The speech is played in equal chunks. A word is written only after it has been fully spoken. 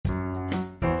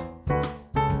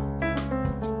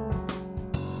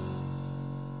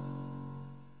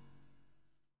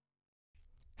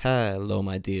Hello,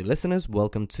 my dear listeners.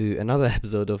 Welcome to another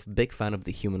episode of Big Fan of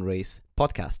the Human Race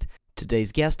podcast.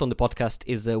 Today's guest on the podcast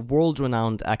is a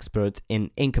world-renowned expert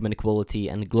in income inequality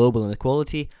and global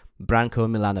inequality, Branko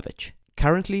Milanovic.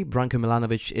 Currently, Branko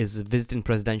Milanovic is a visiting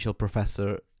presidential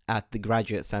professor at the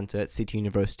Graduate Center at City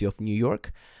University of New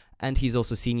York, and he's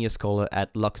also senior scholar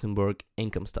at Luxembourg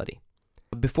Income Study.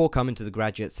 Before coming to the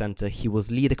Graduate Center, he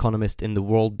was lead economist in the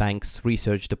World Bank's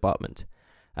research department.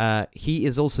 He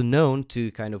is also known to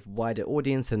kind of wider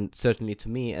audience and certainly to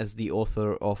me as the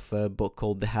author of a book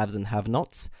called The Haves and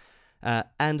Have-Nots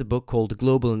and a book called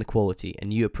Global Inequality, a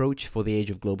New Approach for the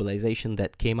Age of Globalization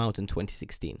that came out in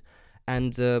 2016.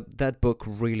 And that book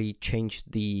really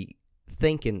changed the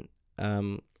thinking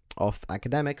of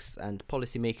academics and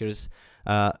policymakers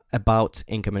about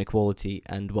income inequality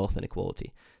and wealth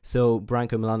inequality. So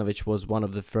Branko Milanovic was one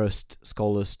of the first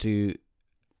scholars to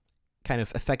kind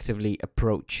of effectively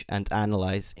approach and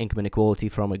analyze income inequality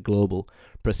from a global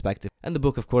perspective. And the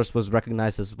book, of course, was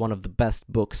recognized as one of the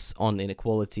best books on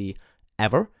inequality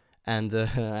ever. And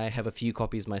I have a few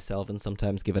copies myself and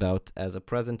sometimes give it out as a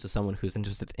present to someone who's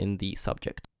interested in the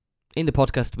subject. In the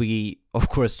podcast, we, of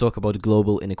course, talk about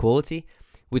global inequality.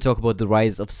 We talk about the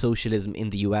rise of socialism in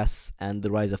the US and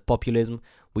the rise of populism.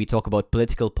 We talk about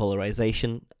political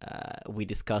polarization. We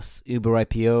discuss Uber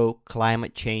IPO,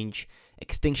 climate change,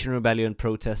 Extinction Rebellion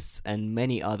protests, and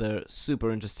many other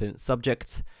super interesting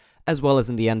subjects, as well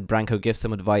as in the end, Branko gives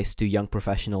some advice to young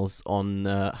professionals on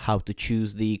how to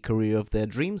choose the career of their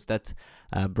dreams that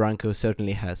Branko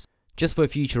certainly has. Just for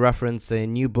future reference, a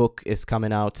new book is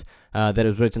coming out that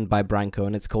is written by Branko,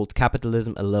 and it's called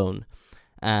Capitalism Alone.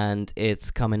 And it's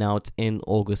coming out in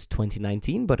August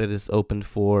 2019, but it is open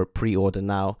for pre-order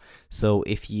now. So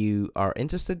if you are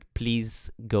interested,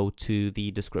 please go to the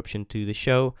description to the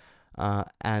show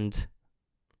and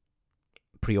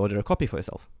pre-order a copy for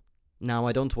yourself. Now,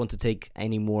 I don't want to take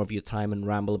any more of your time and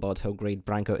ramble about how great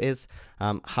Branko is.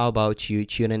 How about you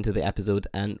tune into the episode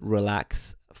and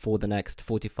relax for the next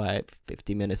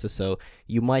 45-50 minutes or so.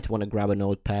 You might want to grab a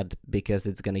notepad because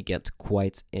it's going to get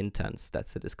quite intense.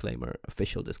 That's a disclaimer,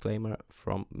 official disclaimer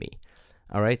from me.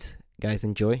 All right, guys,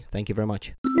 enjoy. Thank you very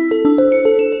much.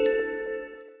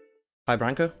 Hi,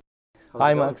 Branko.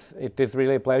 Hi, Max. It is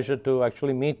really a pleasure to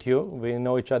actually meet you. We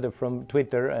know each other from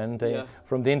Twitter and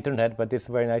from the internet, but it's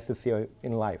very nice to see you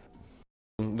in live.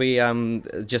 We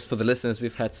just for the listeners,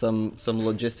 we've had some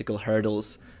logistical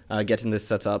hurdles getting this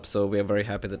set up, so we are very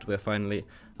happy that we're finally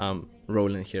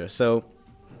rolling here. So,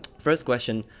 first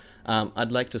question,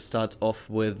 I'd like to start off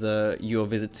with your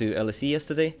visit to LSE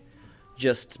yesterday,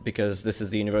 just because this is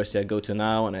the university I go to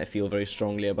now, and I feel very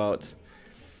strongly about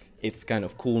its kind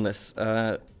of coolness.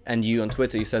 And you on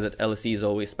Twitter, you said that LSE is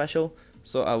always special.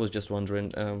 So I was just wondering,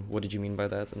 what did you mean by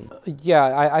that?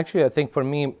 I think for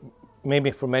me, maybe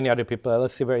for many other people,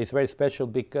 LSE is very special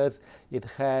because it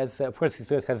has,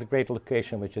 first, it has a great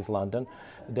location, which is London.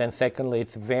 Then secondly,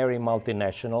 it's very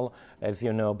multinational. As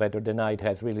you know better than I, it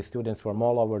has really students from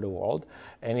all over the world.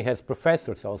 And it has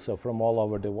professors also from all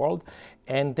over the world.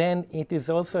 And then it is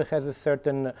also has a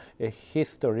certain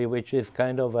history, which is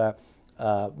kind of a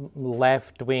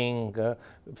left-wing,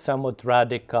 somewhat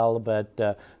radical,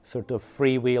 but sort of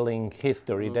freewheeling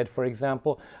history that, for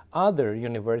example, other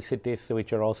universities,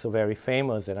 which are also very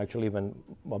famous and actually even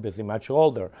obviously much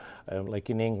older,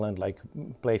 like in England, like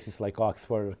places like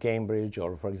Oxford or Cambridge,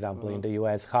 or, for example, in the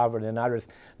US, Harvard and others,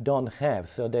 don't have.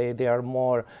 So they are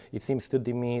more, it seems to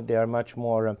me, they are much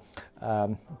more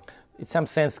in some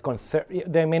sense,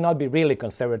 they may not be really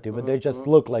conservative, but they just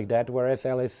look like that, whereas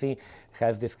LSE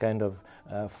has this kind of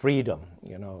freedom,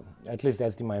 at least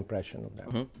that's my impression of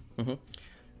them.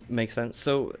 Makes sense.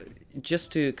 So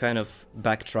just to kind of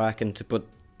backtrack and to put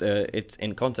it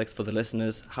in context for the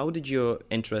listeners, how did your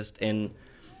interest in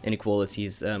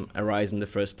inequalities arise in the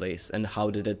first place, and how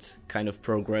did it kind of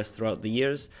progress throughout the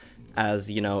years?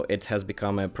 As you know, it has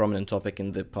become a prominent topic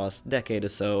in the past decade or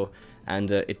so,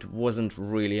 and it wasn't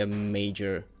really a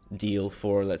major deal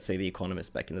for, let's say, the economists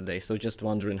back in the day. So just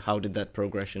wondering, how did that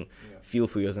progression feel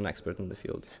for you as an expert in the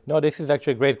field? No, this is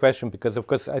actually a great question because, of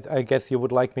course, I guess you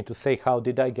would like me to say how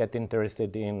did I get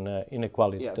interested in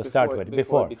inequality to start with,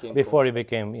 before it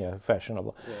became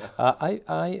fashionable. Yeah.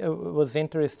 I was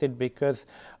interested because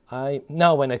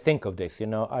now when I think of this,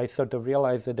 I sort of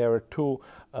realized that there were two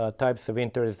types of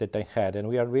interest that I had, and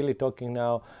we are really talking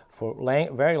now for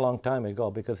very long time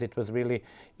ago, because it was really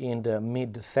in the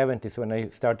mid-70s when I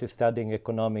started studying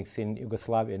economics in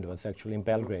Yugoslavia, and it was actually in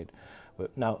Belgrade,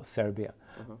 now Serbia.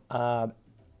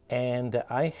 And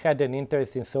I had an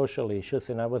interest in social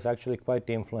issues, and I was actually quite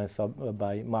influenced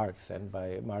by Marx and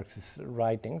by Marx's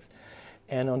writings.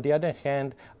 And on the other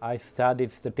hand, I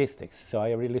studied statistics, so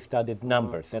I really studied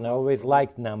numbers, and I always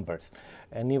liked numbers.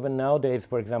 And even nowadays,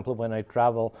 for example, when I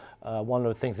travel, one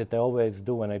of the things that I always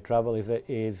do when I travel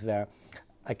is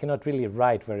I cannot really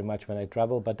write very much when I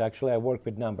travel, but actually I work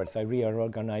with numbers. I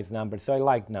reorganize numbers, so I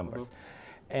like numbers.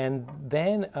 And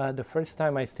then the first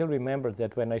time I still remember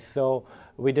that when I saw,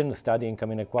 we didn't study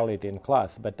income inequality in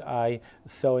class, but I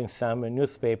saw in some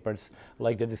newspapers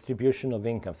like the distribution of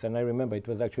incomes. And I remember it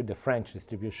was actually the French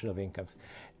distribution of incomes.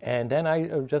 And then I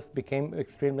just became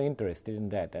extremely interested in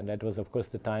that. And that was, of course,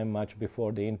 the time much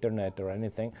before the internet or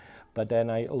anything. But then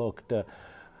I looked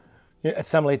at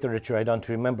some literature, I don't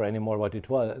remember anymore what it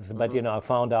was, but I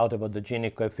found out about the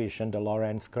Gini coefficient, the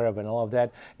Lorenz curve, and all of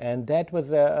that, and that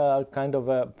was a kind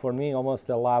of for me almost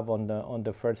a love on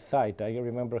the first sight. I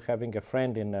remember having a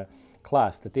friend in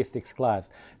class, statistics class,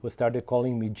 who started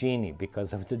calling me Gini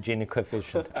because of the Gini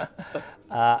coefficient.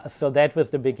 So that was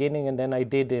the beginning, and then I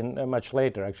did much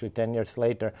later, actually 10 years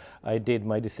later, I did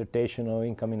my dissertation on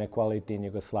income inequality in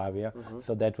Yugoslavia.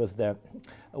 So that was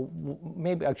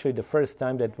maybe actually the first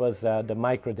time that was the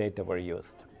microdata were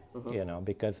used.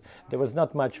 Because there was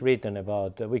not much written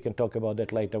about, we can talk about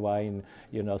that later, why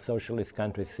in, socialist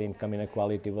countries income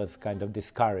inequality was kind of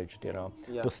discouraged,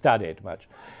 to study it much.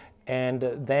 And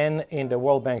then in the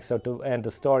World Bank, so to end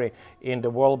the story, in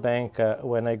the World Bank,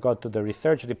 when I got to the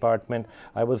research department,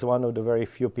 I was one of the very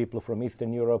few people from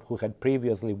Eastern Europe who had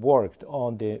previously worked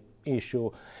on the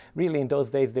issue. Really, in those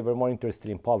days, they were more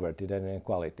interested in poverty than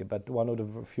inequality, but one of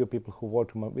the few people who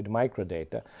worked with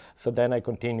microdata. So then I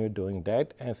continued doing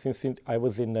that, and since I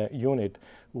was in a unit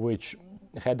which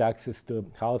had access to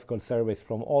household surveys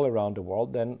from all around the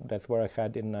world, then that's where I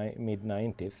had in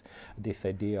mid-90s this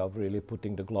idea of really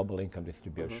putting the global income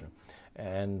distribution.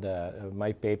 And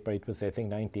my paper, it was I think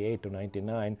 98 or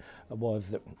 99,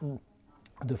 was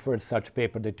the first such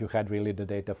paper that you had really the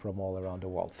data from all around the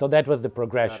world. So that was the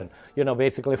progression,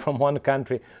 basically from one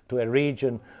country to a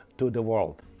region to the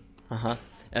world.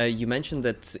 You mentioned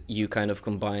that you kind of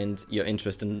combined your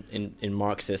interest in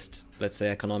Marxist, let's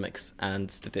say, economics and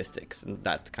statistics, and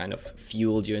that kind of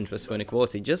fueled your interest for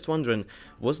inequality. Just wondering,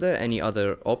 was there any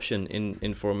other option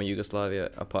in former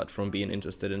Yugoslavia apart from being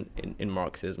interested in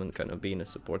Marxism and kind of being a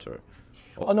supporter?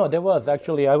 Oh, no, there was.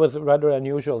 Actually, I was rather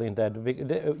unusual in that.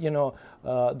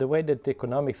 The way that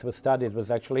economics was studied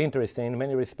was actually interesting. In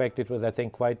many respects, it was, I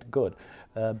think, quite good.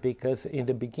 Because in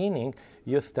the beginning,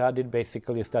 you studied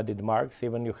Marx,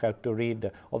 even you had to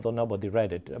read, although nobody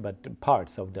read it, but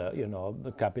parts of the,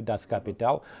 Das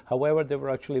Kapital. However, there were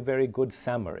actually very good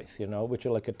summaries, which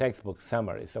are like a textbook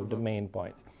summaries of the main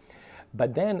points.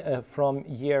 But then from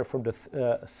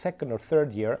the second or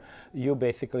third year, you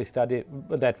basically studied,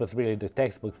 that was really the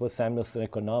textbook, was Samuelson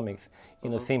economics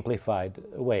in a simplified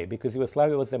way, because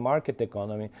Yugoslavia was a market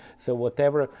economy. So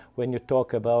whatever, when you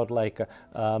talk about like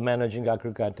managing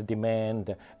aggregate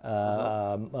demand,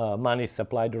 money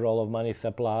supply, the role of money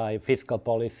supply, fiscal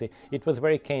policy, it was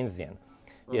very Keynesian.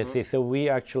 You see, so we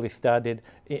actually studied,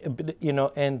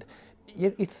 and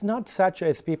it's not such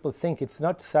as people think, it's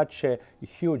not such a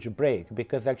huge break,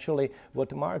 because actually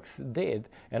what Marx did,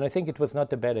 and I think it was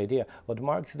not a bad idea, what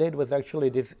Marx did was actually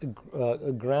these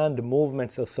grand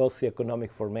movements of socioeconomic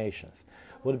formations.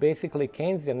 What basically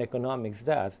Keynesian economics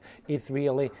does is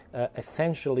really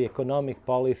essentially economic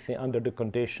policy under the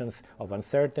conditions of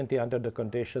uncertainty, under the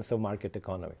conditions of market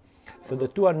economy. So the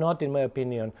two are not, in my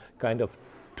opinion, kind of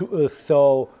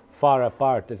so far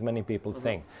apart as many people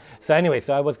think. So anyway,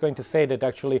 so I was going to say that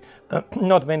actually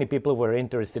not many people were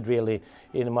interested really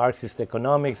in Marxist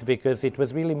economics, because it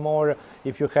was really more,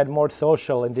 if you had more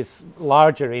social and this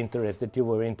larger interest, that you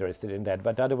were interested in that,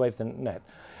 but otherwise than that.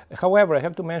 However, I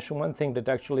have to mention one thing that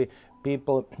actually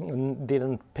people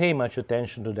didn't pay much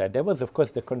attention to that. There was, of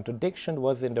course, the contradiction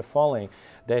was in the following,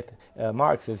 that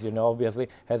Marx, as you know, obviously,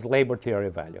 has labor theory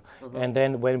value. And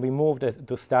then when we moved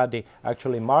to study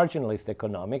actually marginalist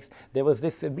economics, there was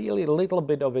this really little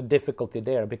bit of a difficulty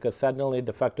there, because suddenly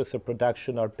the factors of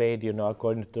production are paid,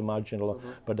 according to marginal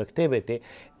productivity.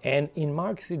 And in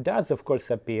Marx, it does, of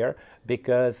course, appear,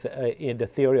 because in the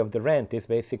theory of the rent is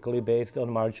basically based on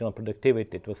marginal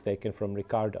productivity. It was taken from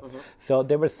Ricardo. So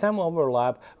there was some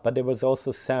overlap, but there was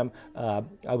also some,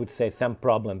 I would say, some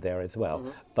problem there as well.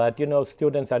 But,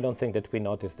 students, I don't think that we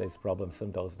noticed these problems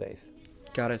in those days.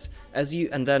 Got it.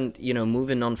 And then,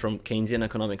 moving on from Keynesian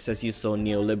economics, as you saw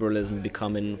neoliberalism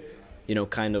becoming,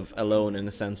 kind of alone in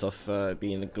the sense of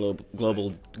being a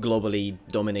globally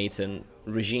dominating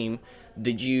regime,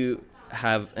 did you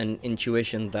have an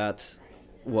intuition that,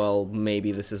 well,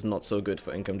 maybe this is not so good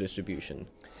for income distribution?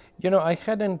 I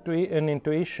had an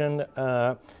intuition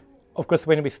Of course,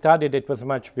 when we studied, it was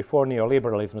much before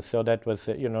neoliberalism. So that was,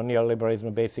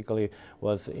 neoliberalism basically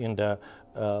was in the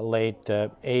late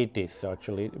 80s,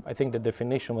 actually. I think the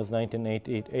definition was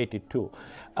 1982.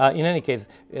 In any case,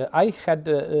 I had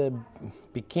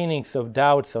beginnings of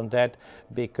doubts on that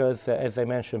because, as I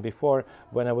mentioned before,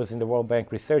 when I was in the World Bank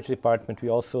Research Department, we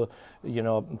also,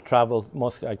 traveled,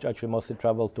 mostly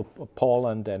traveled to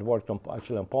Poland and worked on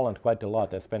Poland quite a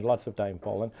lot. I spent lots of time in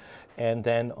Poland, and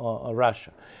then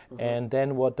Russia. And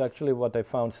then what I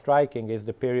found striking is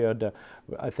the period,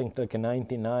 I think like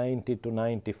 1990 to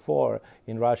 94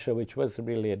 in Russia, which was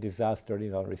really a disaster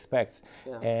in all respects.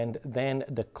 Yeah. And then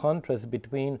the contrast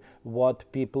between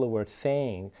what people were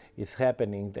saying is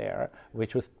happening there,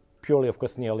 which was purely, of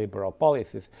course, neoliberal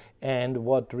policies, and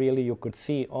what really you could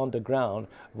see on the ground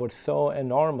was so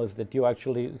enormous that you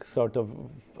actually sort of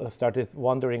started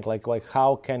wondering, like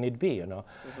how can it be,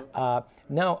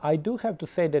 Now, I do have to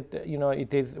say that,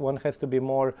 it is, one has to be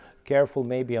more careful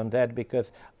maybe on that,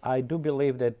 because I do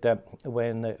believe that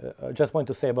I just want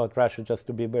to say about Russia, just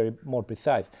to be very more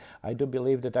precise, I do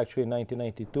believe that actually in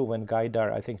 1992, when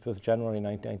Gaidar, I think it was January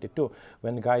 1992,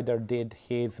 when Gaidar did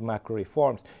his macro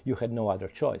reforms, you had no other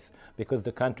choice, because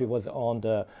the country was on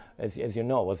the, as you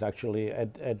know, was actually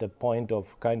at the point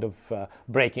of kind of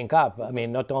breaking up. I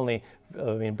mean, not only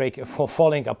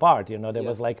falling apart. There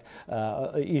was like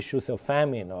issues of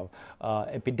famine, of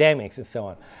epidemics, and so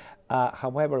on.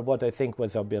 However, what I think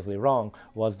was obviously wrong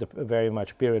was the very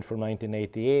much period from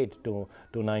 1988 to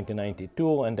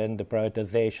 1992, and then the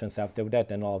privatizations after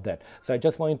that and all of that. So I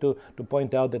just wanted to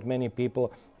point out that many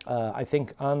people, I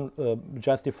think,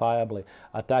 unjustifiably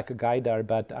attack Gaidar,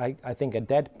 but I think at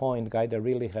that point Gaidar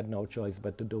really had no choice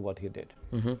but to do what he did.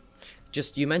 Mm-hmm.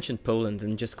 Just, you mentioned Poland,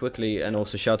 and just quickly, and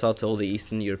also shout out to all the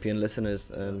Eastern European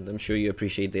listeners, and I'm sure you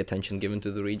appreciate the attention given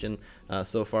to the region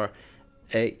so far.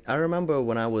 I remember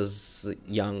when I was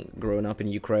young, growing up in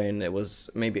Ukraine, it was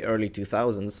maybe early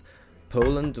 2000s,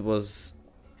 Poland was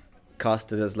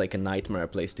casted as like a nightmare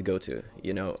place to go to,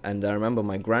 and I remember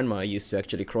my grandma used to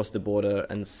actually cross the border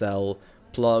and sell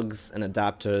plugs and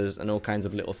adapters and all kinds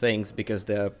of little things because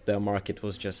their market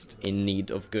was just in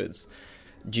need of goods.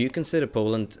 Do you consider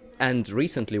Poland, and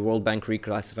recently World Bank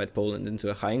reclassified Poland into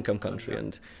a high-income country,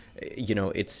 and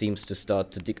it seems to start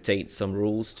to dictate some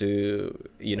rules to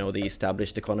the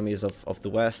established economies of the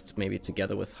West, maybe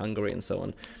together with Hungary and so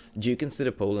on. Do you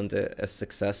consider Poland a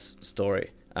success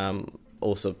story,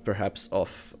 also perhaps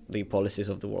of the policies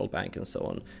of the World Bank and so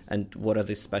on? And what are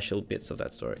the special bits of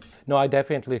that story? No, I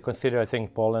definitely consider, I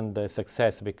think, Poland a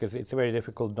success, because it's very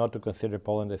difficult not to consider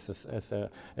Poland as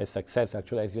a success.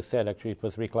 Actually, as you said, actually it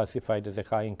was reclassified as a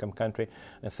high-income country.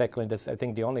 And secondly, that's, I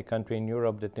think, the only country in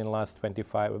Europe that in the last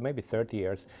 25 or maybe 30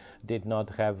 years did not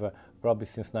have, probably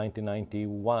since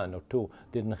 1991 or 2,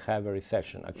 didn't have a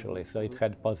recession, actually. So it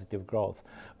had positive growth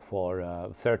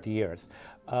for 30 years.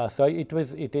 So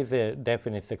it is a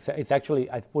definite success. It's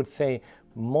actually, I would say,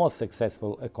 most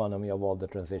successful economy of all the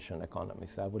transition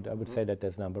economies. I would say that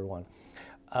as number one.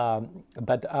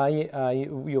 But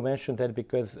you mentioned that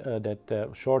because that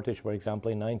shortage, for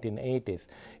example, in 1980s,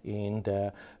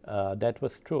 that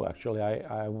was true. Actually,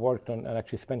 I worked on and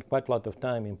actually spent quite a lot of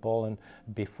time in Poland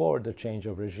before the change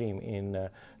of regime in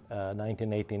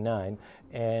 1989,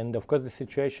 and of course the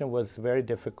situation was very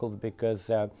difficult because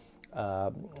that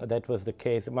was the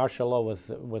case. Martial law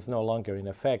was no longer in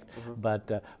effect,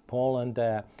 but Poland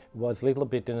was a little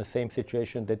bit in the same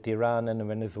situation that Iran and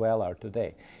Venezuela are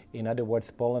today. In other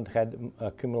words, Poland had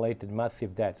accumulated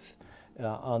massive debts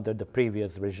under the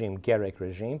previous regime, Gierek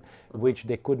regime, which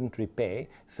they couldn't repay,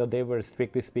 so they were,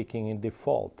 strictly speaking, in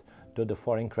default to the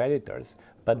foreign creditors.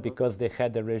 But because they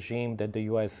had a regime that the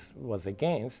US was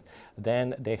against,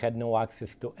 then they had no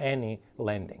access to any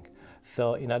lending.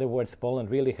 So in other words,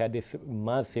 Poland really had this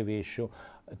massive issue,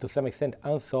 to some extent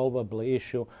unsolvable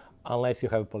issue, unless you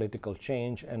have political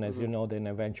change. And as you know, then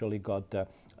eventually got the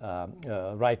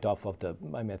write-off of the,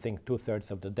 I think 2/3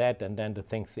 of the debt, and then the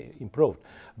things improved.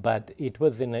 But it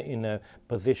was in a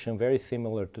position very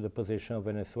similar to the position of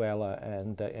Venezuela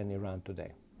and Iran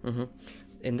today. Mm-hmm.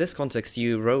 In this context,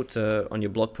 you wrote on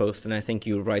your blog post, and I think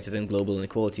you write it in Global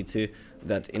Inequality too,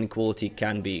 that inequality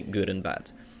can be good and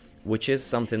bad, which is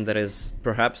something that is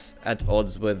perhaps at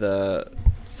odds with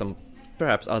some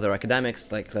perhaps other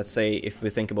academics. Like, let's say, if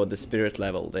we think about the spirit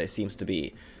level, there seems to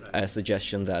be a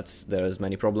suggestion that there's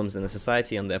many problems in the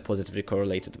society and they're positively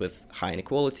correlated with high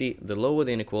inequality. The lower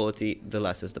the inequality, the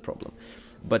less is the problem.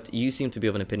 But you seem to be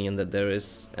of an opinion that there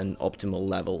is an optimal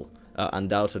level.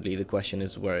 Undoubtedly, the question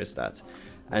is, where is that?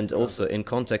 And also in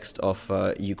context of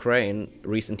Ukraine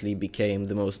recently became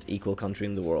the most equal country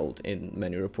in the world in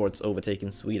many reports,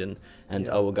 overtaking Sweden, and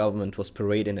our government was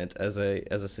parading it as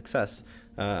a success.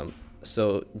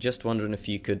 So just wondering if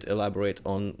you could elaborate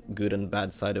on good and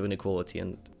bad side of inequality.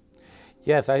 And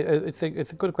yes, it's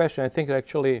a good question. I think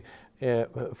actually,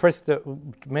 first,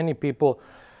 many people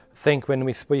think when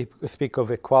we speak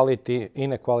of equality,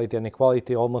 inequality, and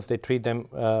equality, almost they treat them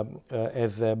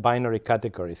as a binary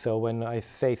category. So when I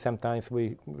say sometimes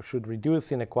we should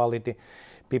reduce inequality,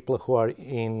 people who are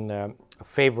in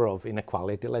favor of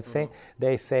inequality, let's say,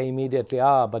 they say immediately,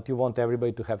 but you want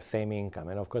everybody to have same income.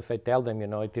 And of course I tell them,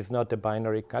 it is not a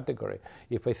binary category.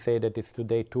 If I say that it's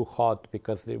today too hot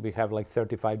because we have like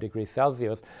 35 degrees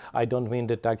Celsius, I don't mean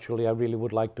that actually I really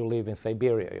would like to live in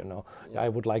Siberia, I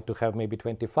would like to have maybe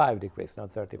 25 degrees,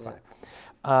 not 35.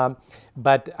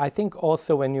 But I think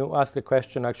also when you ask the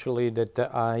question actually that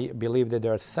I believe that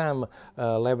there are some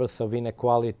levels of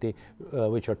inequality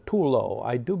which are too low.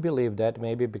 I do believe that,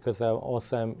 maybe because I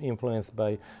also am influenced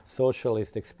by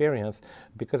socialist experience,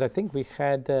 because I think we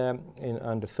had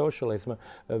under socialism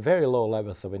very low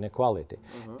levels of inequality.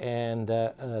 And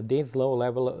these low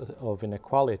levels of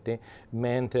inequality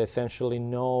meant essentially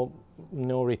no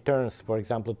returns, for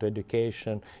example, to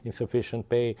education, insufficient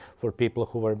pay for people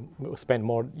who spent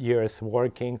more years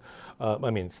working,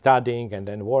 studying and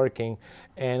then working,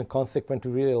 and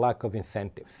consequently really lack of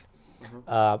incentives.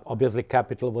 Obviously,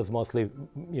 capital was mostly,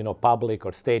 public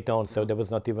or state-owned, so there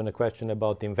was not even a question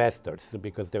about investors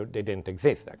because they didn't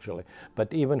exist actually.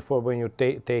 But even for when you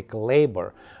take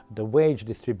labor, the wage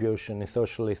distribution in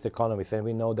socialist economies, and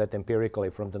we know that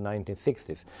empirically from the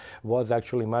 1960s, was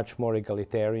actually much more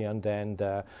egalitarian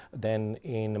than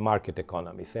in market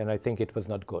economies, and I think it was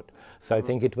not good. So I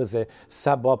think it was a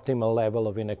suboptimal level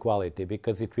of inequality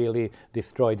because it really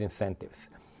destroyed incentives.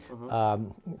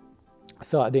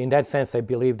 So in that sense, I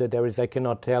believe that I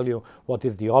cannot tell you what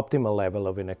is the optimal level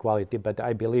of inequality, but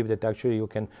I believe that actually you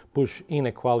can push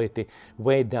inequality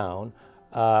way down.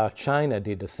 China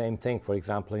did the same thing, for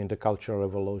example, in the Cultural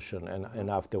Revolution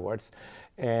and afterwards.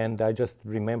 And I just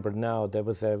remembered now, there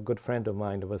was a good friend of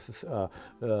mine, there was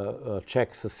a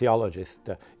Czech sociologist,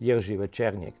 Jerzy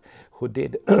Večerník, who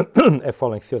did a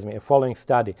following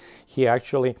study. He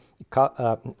actually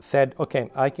said, okay,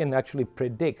 I can actually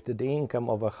predict the income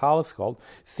of a household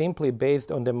simply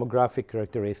based on demographic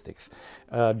characteristics,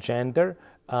 gender,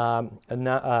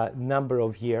 number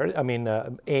of years,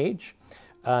 age,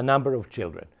 number of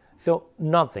children. So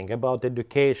nothing about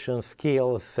education,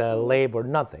 skills, labor,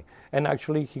 nothing. And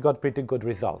actually he got pretty good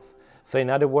results. So in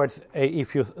other words,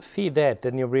 if you see that,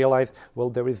 then you realize, well,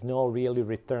 there is no really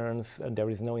returns and there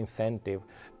is no incentive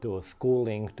to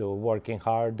schooling, to working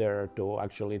harder, to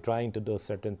actually trying to do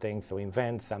certain things, to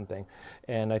invent something.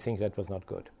 And I think that was not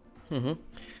good.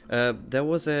 There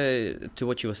was to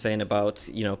what you were saying about,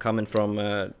 coming from,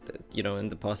 in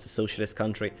the past, a socialist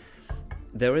country.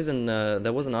 There was an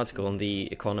article on The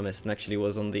Economist, and actually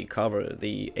was on the cover,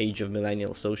 The Age of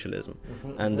Millennial Socialism.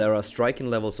 And there are striking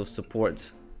levels of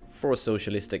support for a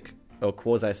socialistic or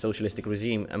quasi-socialistic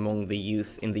regime among the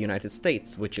youth in the United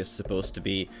States, which is supposed to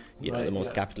be, the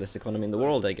most capitalist economy in the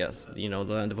world, I guess, the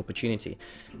land of opportunity.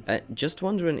 Just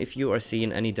wondering if you are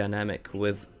seeing any dynamic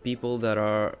with people that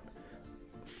are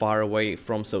far away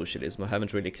from socialism or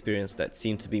haven't really experienced that,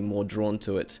 seem to be more drawn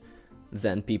to it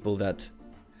than people that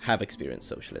have experienced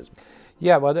socialism.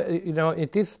 Yeah, but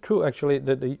it is true actually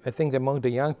that I think among the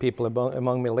young people,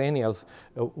 among millennials,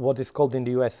 what is called in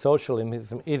the US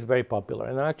socialism is very popular.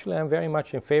 And actually I'm very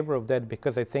much in favor of that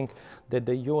because I think that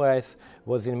the US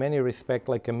was in many respects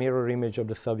like a mirror image of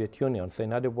the Soviet Union. So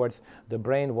in other words, the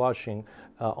brainwashing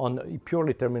on a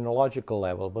purely terminological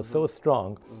level was so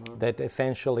strong that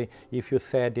essentially if you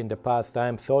said in the past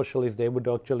I'm socialist, they would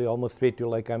actually almost treat you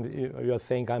like you're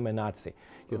saying I'm a Nazi.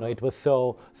 It was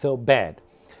so bad.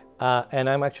 And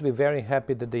I'm actually very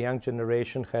happy that the young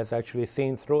generation has actually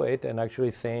seen through it and actually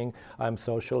saying I'm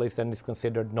socialist and is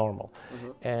considered normal.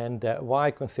 And why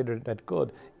I consider that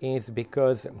good is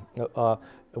because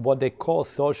what they call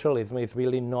socialism is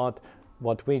really not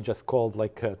what we just called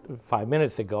 5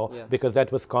 minutes ago, because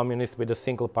that was communist with a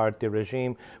single party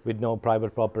regime, with no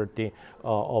private property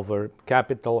over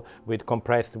capital, with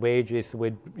compressed wages,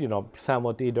 with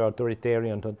somewhat either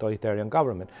authoritarian or totalitarian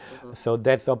government. So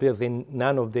that's obviously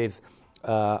none of these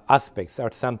aspects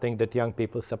are something that young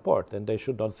people support, and they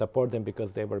should not support them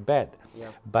because they were bad.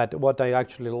 But what I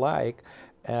actually like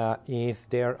is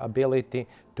their ability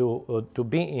to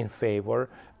be in favor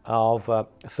of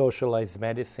socialized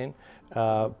medicine,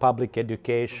 public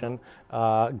education,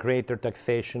 greater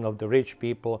taxation of the rich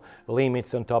people,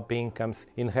 limits on top incomes,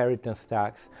 inheritance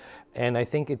tax. And I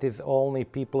think it is only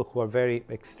people who are very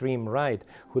extreme right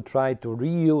who try to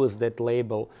reuse that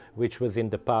label, which was in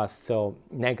the past so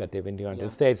negative in the United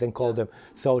States, and call them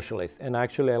socialists. And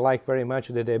actually, I like very much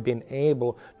that they've been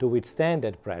able to withstand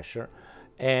that pressure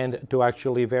and to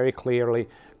actually very clearly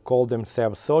call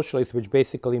themselves socialists, which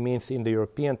basically means in the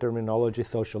European terminology,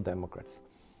 social democrats.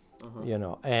 You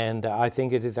know, and I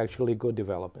think it is actually good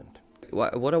development.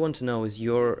 What I want to know is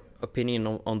your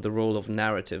opinion on the role of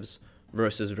narratives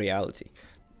versus reality.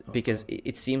 Because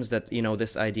it seems that, you know,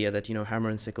 this idea that, you know, hammer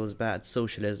and sickle is bad,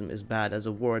 socialism is bad as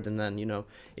a word, and then, you know,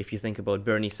 if you think about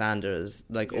Bernie Sanders,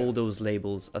 like all those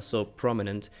labels are so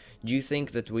prominent. Do you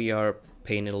think that we are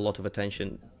paying a lot of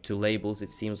attention to labels, it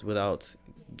seems, without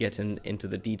getting into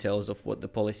the details of what the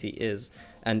policy is?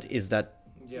 And is that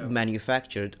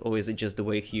manufactured, or is it just the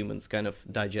way humans kind of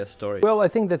digest stories? Well, I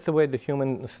think that's the way the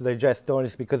humans digest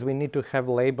stories, because we need to have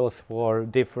labels for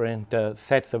different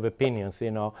sets of opinions.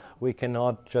 You know, we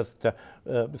cannot just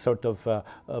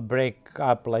break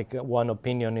up like one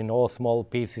opinion in all small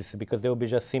pieces, because there will be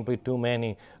just simply too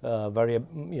many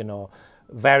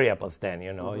variables then,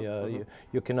 you know.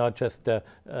 You cannot just,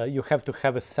 you have to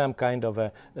have some kind of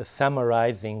a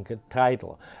summarizing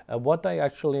title. What I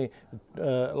actually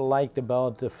liked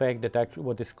about the fact that actually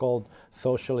what is called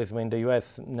socialism in the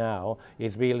US now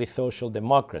is really social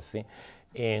democracy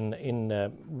in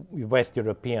West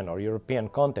European or European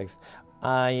context,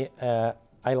 I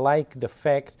like the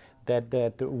fact that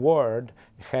that word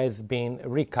has been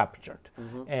recaptured,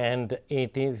 and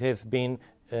has been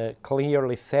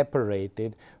clearly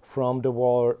separated from the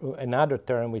war, another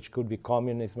term which could be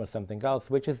communism or something else,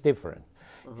 which is different.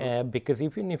 Because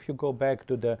even if you go back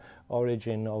to the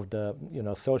origin of the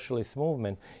socialist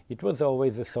movement, it was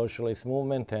always a socialist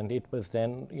movement, and it was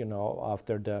then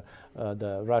after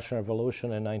the Russian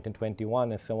Revolution in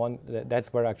 1921 and so on,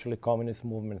 that's where actually communist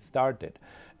movement started.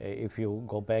 If you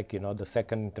go back, the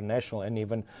Second International and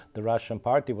even the Russian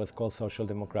party was called Social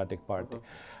Democratic Party.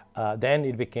 Then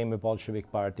it became a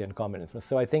Bolshevik party and communism.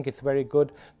 So I think it's very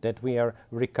good that we are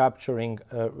recapturing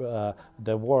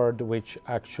the word which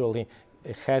actually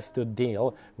has to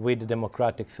deal with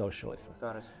democratic socialism.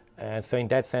 Got it. And so in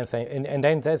that sense, and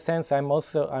in that sense, I'm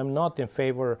not in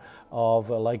favor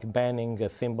of banning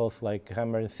symbols like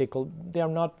hammer and sickle.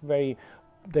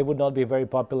 They would not be very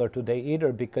popular today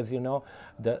either, because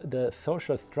the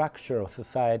social structure of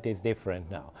society is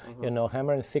different now.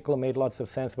 Hammer and sickle made lots of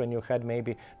sense when you had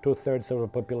maybe 2/3 of the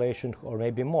population or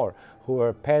maybe more who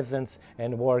were peasants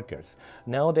and workers.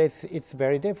 Nowadays it's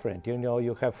very different.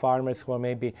 You have farmers who are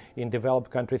maybe in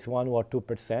developed countries 1 or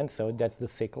 2%, so that's the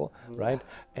sickle, right?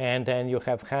 And then you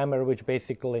have hammer, which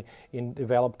basically in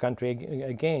developed country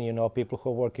again, people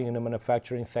who are working in the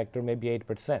manufacturing sector maybe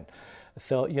 8%.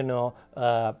 So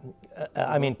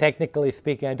I mean, technically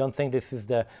speaking, I don't think this is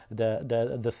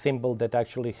the symbol that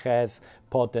actually has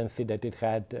potency that it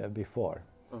had before.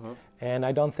 And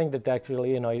I don't think that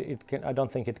actually, I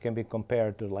don't think it can be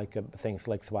compared to things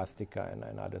like swastika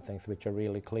and other things which are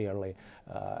really clearly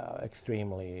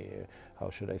extremely, how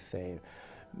should I say,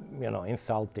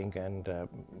 insulting and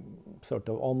sort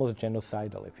of almost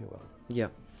genocidal, if you will. Yeah.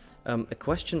 A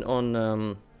question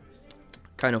on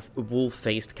kind of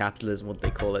wolf-faced capitalism, what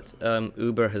they call it.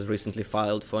 Uber has recently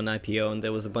filed for an IPO, and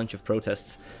there was a bunch of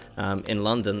protests in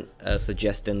London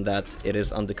suggesting that it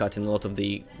is undercutting a lot of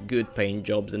the good-paying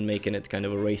jobs and making it kind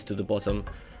of a race to the bottom,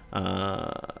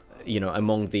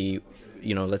 among the,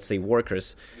 let's say,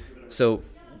 workers. So,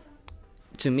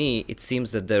 to me, it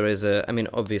seems that there is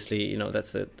obviously,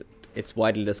 it's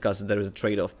widely discussed that there is a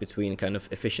trade-off between kind of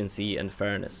efficiency and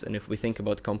fairness. And if we think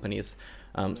about companies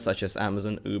such as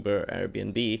Amazon, Uber,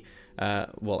 Airbnb,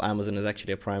 Amazon is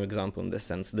actually a prime example in this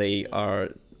sense. They are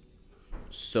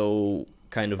so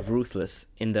kind of ruthless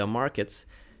in their markets,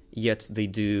 yet they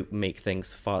do make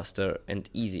things faster and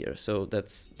easier. So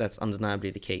that's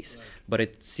undeniably the case. But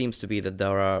it seems to be that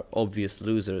there are obvious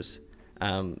losers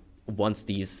once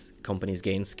these companies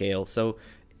gain scale. So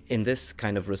in this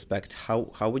kind of respect,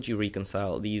 how would you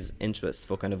reconcile these interests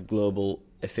for kind of global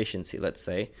efficiency, let's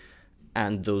say,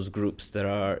 and those groups that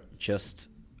are just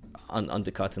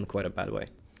undercut in quite a bad way?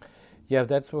 Yeah,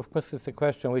 that's, of course, it's a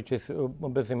question which is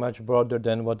obviously much broader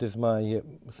than what is my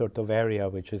sort of area,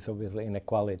 which is obviously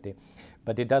inequality.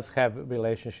 But it does have a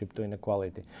relationship to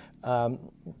inequality.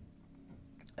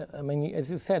 I mean,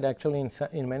 as you said, actually,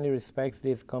 in many respects,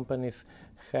 these companies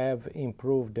have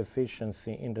improved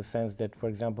efficiency in the sense that, for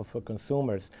example, for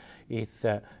consumers, it's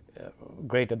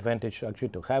great advantage actually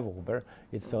to have Uber.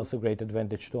 It's also great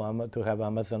advantage to have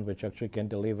Amazon, which actually can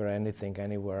deliver anything,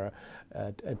 anywhere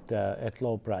at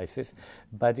low prices.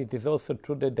 But it is also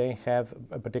true that they have,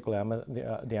 particularly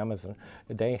the Amazon,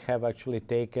 they have actually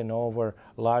taken over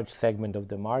large segment of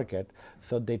the market.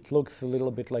 So it looks a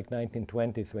little bit like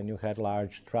 1920s when you had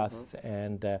large trusts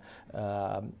and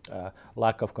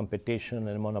lack of competition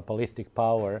and monopolistic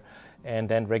power, and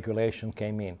then regulation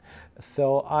came in.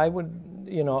 So I would,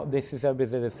 this is,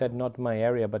 as I said, not my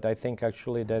area, but I think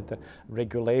actually that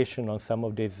regulation on some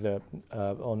of these,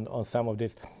 on some of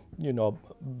these,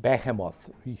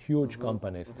 behemoth, huge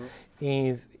companies,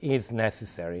 is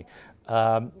necessary.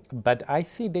 But I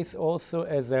see this also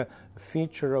as a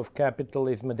feature of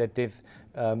capitalism that is,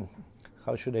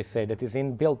 how should I say, that is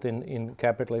inbuilt in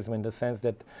capitalism, in the sense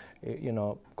that,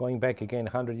 going back again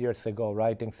 100 years ago,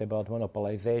 writings about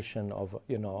monopolization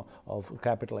of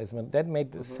capitalism, that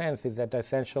made sense, is that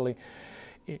essentially,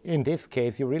 in this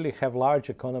case, you really have large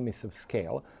economies of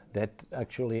scale that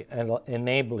actually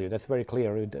enable you. That's very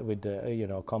clear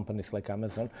with companies like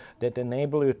Amazon, that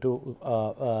enable you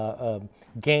to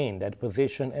gain that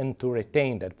position and to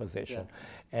retain that position.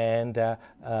 Yeah. And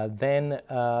then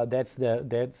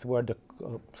that's where the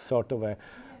sort of a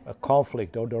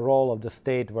conflict, or the role of the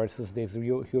state versus this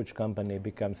huge company,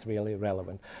 becomes really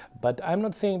relevant. But I'm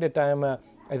not saying that I'm,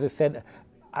 as I said,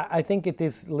 I think it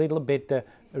is a little bit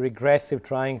regressive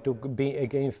trying to be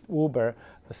against Uber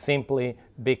simply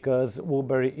because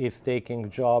Uber is taking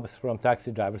jobs from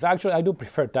taxi drivers. Actually, I do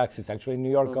prefer taxis. Actually, in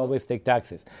New York, always take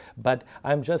taxis. But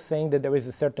I'm just saying that there is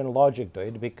a certain logic to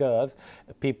it, because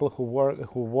people who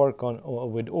work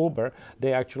with Uber,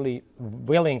 they actually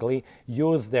willingly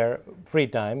use their free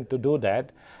time to do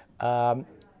that.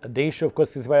 The issue, of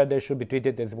course, is whether they should be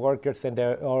treated as workers and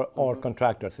or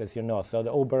contractors, as you know. So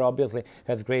the Uber obviously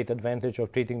has great advantage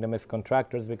of treating them as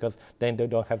contractors, because then they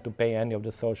don't have to pay any of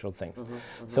the social things.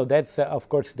 So that's, of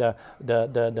course,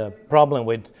 the problem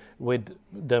with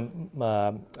the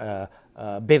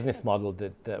business model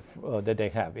that they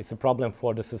have. It's a problem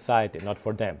for the society, not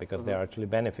for them, because they're actually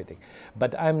benefiting.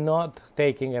 But I'm not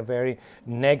taking a very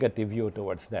negative view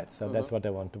towards that. So that's what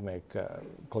I want to make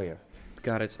clear.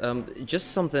 Got it.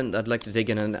 Just something I'd like to dig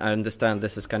in, and I understand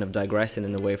this is kind of digressing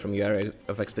in a way from your area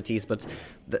of expertise, but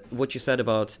what you said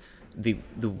about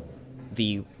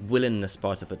the willingness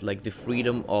part of it, like the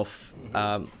freedom of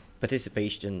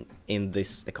participation in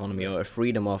this economy, or a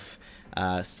freedom of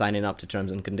signing up to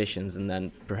terms and conditions and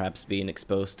then perhaps being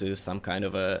exposed to some kind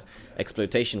of a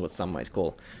exploitation, what some might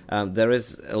call. There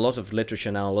is a lot of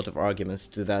literature now, a lot of arguments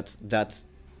to that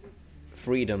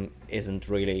freedom isn't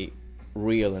really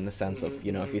real, in the sense of,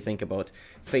 if you think about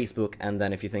Facebook, and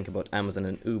then if you think about Amazon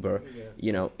and Uber,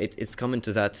 it's coming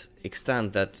to that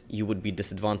extent that you would be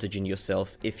disadvantaging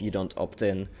yourself if you don't opt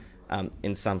in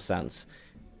some sense.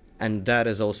 And that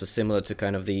is also similar to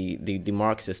kind of the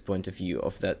Marxist point of view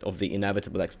of the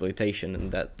inevitable exploitation,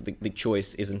 and that the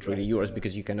choice isn't really yours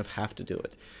because you kind of have to do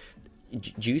it.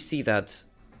 Do you see that?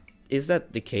 Is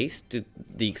that the case to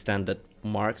the extent that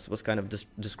Marx was kind of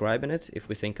describing it, if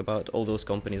we think about all those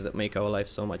companies that make our life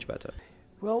so much better?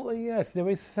 Well, yes, there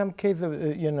is some case of,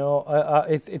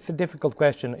 it's a difficult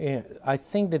question. I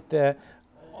think that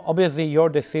obviously your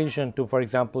decision to, for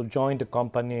example, join the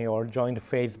company or join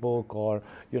Facebook or,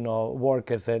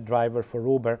 work as a driver for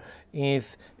Uber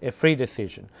is a free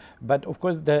decision. But of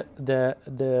course,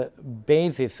 the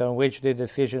basis on which the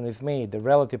decision is made, the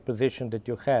relative position that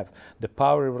you have, the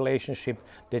power relationship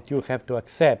that you have to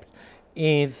accept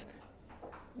is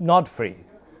not free.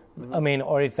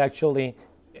 Or it's actually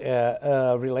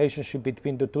a relationship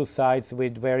between the two sides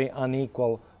with very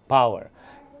unequal power.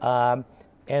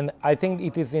 And I think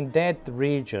it is in that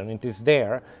region, it is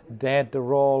there, that the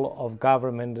role of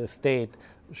government and the state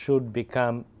should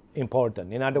become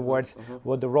important. In other words,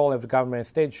 what the role of government and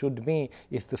state should be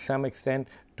is, to some extent,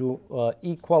 to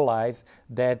equalize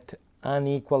that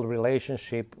unequal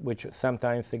relationship which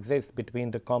sometimes exists between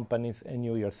the companies and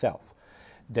you yourself.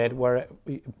 That were,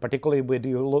 particularly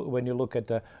when you look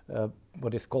at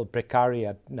what is called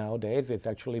precariat nowadays, it's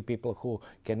actually people who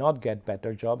cannot get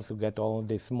better jobs, who get all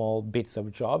these small bits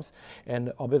of jobs,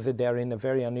 and obviously they're in a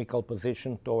very unequal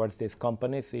position towards these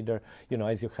companies. Either,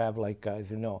 as you have, like,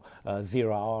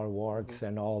 zero-hour works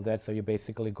and all that, so you're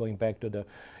basically going back to the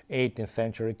 18th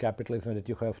century capitalism, that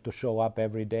you have to show up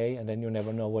every day, and then you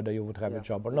never know whether you would have a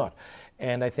job or not.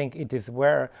 And I think it is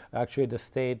where actually the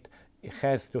state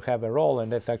has to have a role,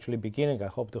 and that's actually beginning. I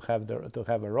hope to have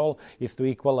a role, is to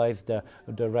equalize the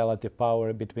relative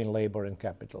power between labor and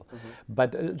capital.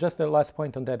 But just the last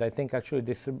point on that, I think actually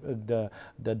this the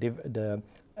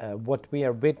what we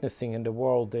are witnessing in the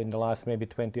world in the last maybe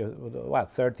 20 or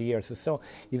 30 years or so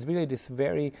is really this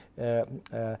very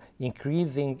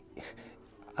increasing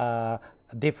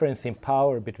difference in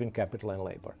power between capital and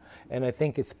labor. And I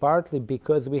think it's partly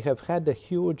because we have had a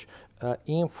huge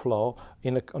inflow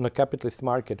on a capitalist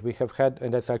market. We have had,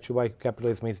 and that's actually why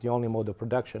capitalism is the only mode of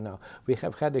production now, we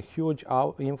have had a huge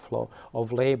inflow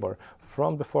of labor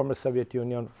from the former Soviet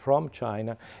Union, from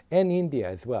China, and India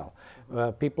as well.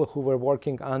 People who were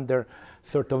working under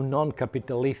sort of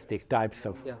non-capitalistic types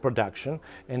of production.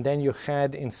 And then you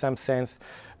had, in some sense,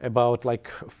 about like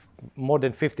more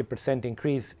than 50%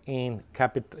 increase in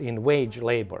wage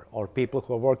labor, or people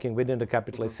who are working within the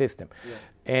capitalist system.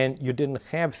 And you didn't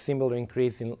have similar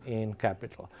increase in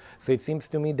capital. So it seems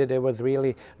to me that there was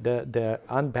really the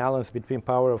unbalance between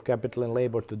power of capital and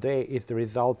labor today is the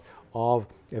result of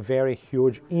a very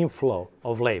huge inflow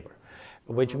of labor,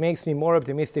 which makes me more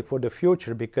optimistic for the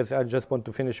future, because I just want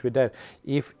to finish with that.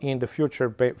 If in the future,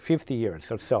 50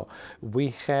 years or so, we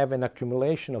have an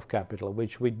accumulation of capital,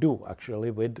 which we do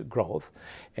actually with growth,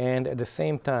 and at the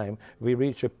same time we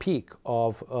reach a peak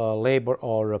of labor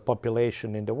or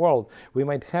population in the world, we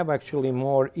might have actually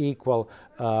more equal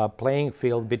playing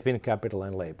field between capital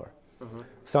and labor.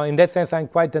 So in that sense, I'm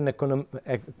quite an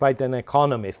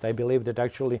economist. I believe that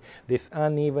actually this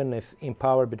unevenness in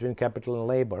power between capital and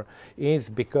labor is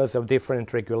because of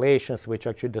different regulations, which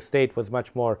actually the state was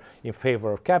much more in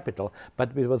favor of capital,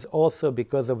 but it was also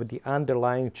because of the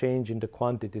underlying change in the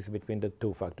quantities between the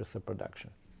two factors of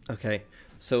production. Okay,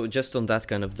 so just on that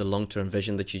kind of the long-term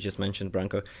vision that you just mentioned,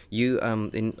 Branko, you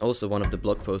in also one of the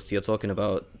blog posts, you're talking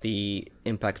about the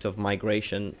impact of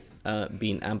migration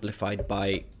being amplified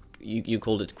by, you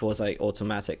called it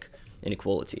quasi-automatic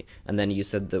inequality. And then you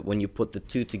said that when you put the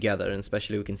two together, and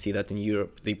especially we can see that in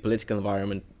Europe, the political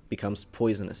environment becomes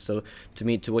poisonous. So to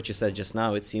me, to what you said just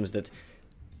now, it seems that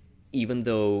even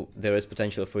though there is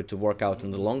potential for it to work out in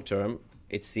the long term,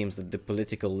 it seems that the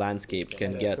political landscape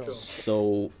can get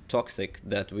so toxic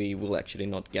that we will actually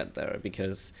not get there,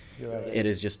 because it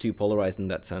is just too polarized in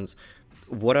that sense.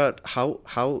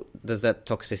 How does that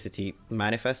toxicity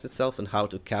manifest itself, and how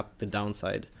to cap the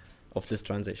downside of this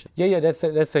transition? Yeah, that's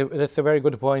a very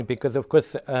good point, because of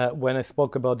course when I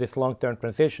spoke about this long-term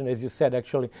transition, as you said,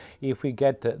 actually if we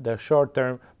get the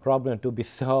short-term problem to be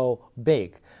so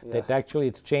big that actually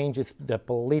it changes the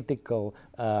political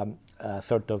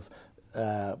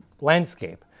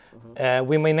landscape,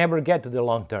 we may never get to the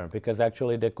long term, because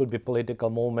actually there could be political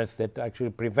movements that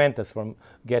actually prevent us from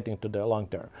getting to the long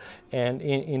term. And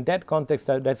in that context,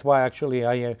 that's why actually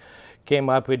I came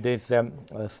up with this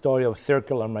story of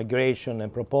circular migration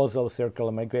and proposal of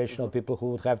circular migration of people who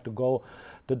would have to go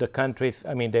to the countries.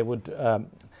 I mean, they would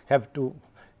have to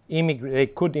immigrate. They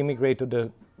could immigrate to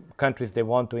the countries they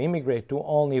want to immigrate to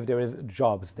only if there is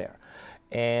jobs there.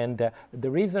 And the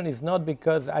reason is not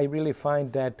because I really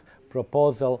find that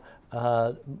proposal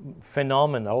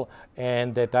phenomenal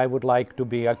and that I would like to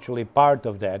be actually part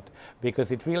of that,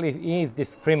 because it really is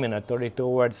discriminatory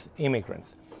towards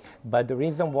immigrants. But the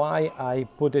reason why I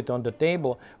put it on the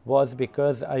table was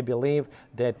because I believe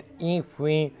that if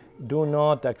we do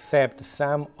not accept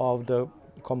some of the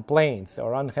complaints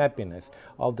or unhappiness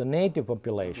of the native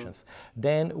populations,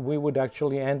 then we would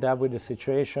actually end up with a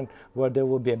situation where there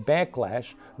will be a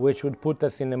backlash, which would put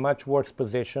us in a much worse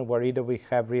position, where either we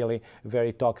have really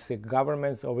very toxic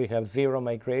governments, or we have zero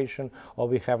migration, or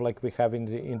we have, like we have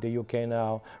in the UK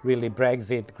now, really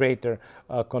Brexit, greater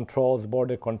controls,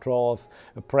 border controls,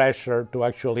 pressure to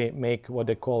actually make what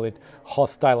they call it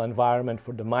hostile environment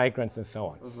for the migrants and so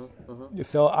on.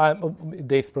 So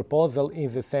this proposal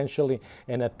is essentially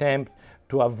an attempt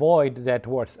to avoid that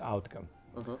worst outcome.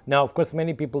 Now, of course,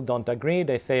 many people don't agree.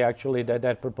 They say actually that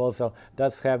that proposal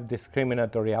does have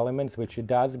discriminatory elements, which it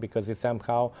does, because it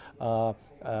somehow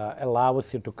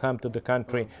allows you to come to the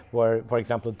country where, for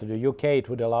example, to the UK, it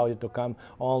would allow you to come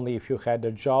only if you had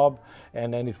a job,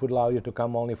 and then it would allow you to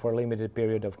come only for a limited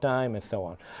period of time, and so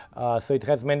on. So it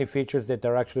has many features that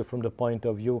are actually, from the point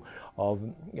of view of,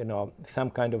 some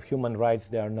kind of human rights,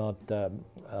 they are not,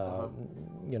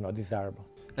 desirable.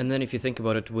 And then if you think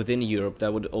about it, within Europe,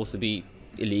 that would also be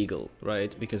illegal,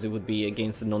 right? Because it would be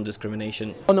against the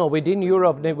non-discrimination. Oh no, within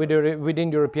Europe,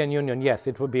 within European Union, yes,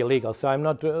 it would be illegal. So I'm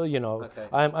not, okay.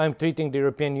 I'm treating the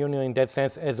European Union in that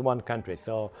sense as one country.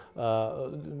 So,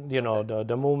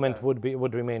 the movement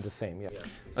would remain the same. Yeah.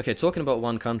 Okay, talking about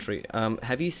one country,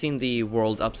 have you seen the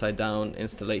World Upside Down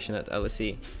installation at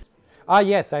LSE?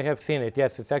 Yes, I have seen it.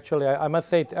 Yes, it's actually, I must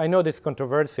say, I know it's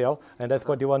controversial, and that's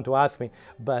what you want to ask me,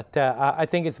 but I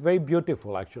think it's very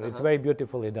beautiful, actually. It's very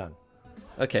beautifully done.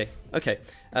 Okay, okay.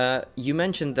 You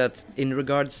mentioned that in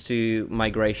regards to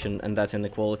migration and that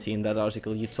inequality in that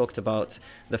article, you talked about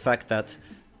the fact that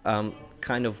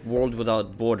kind of world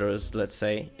without borders, let's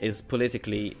say, is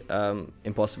politically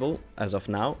impossible as of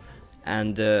now.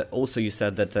 And also you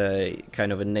said that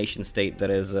kind of a nation state that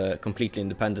is completely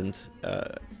independent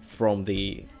from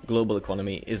the global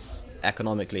economy is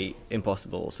economically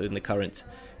impossible also in the current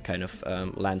kind of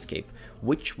landscape.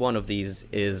 Which one of these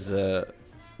is the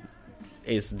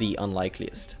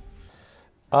unlikeliest?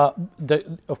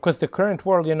 Of course, the current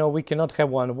world, we cannot have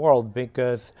one world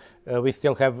because we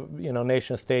still have,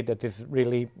 nation state that is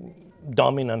really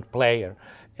dominant player,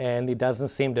 and it doesn't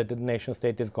seem that the nation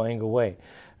state is going away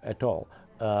at all.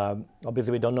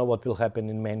 Obviously, we don't know what will happen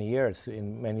in many years,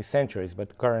 in many centuries,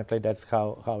 but currently that's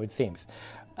how it seems.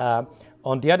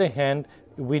 On the other hand,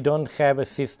 we don't have a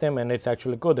system, and it's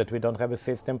actually good that we don't have a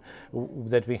system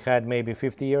that we had maybe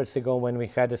 50 years ago when we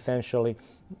had essentially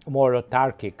more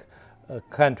autarkic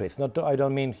countries. I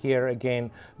don't mean here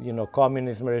again,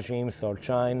 communism regimes or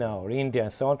China or India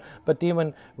and so on, but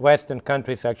even Western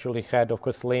countries actually had, of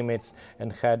course, limits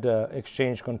and had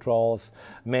exchange controls.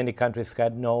 Many countries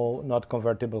had not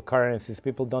convertible currencies.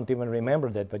 People don't even remember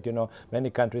that, but many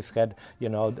countries had,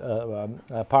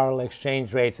 parallel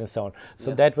exchange rates and so on.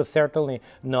 So that was certainly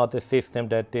not a system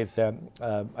that is,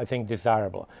 I think,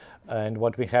 desirable. And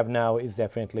what we have now is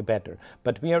definitely better.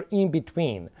 But we are in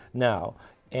between now.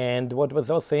 And what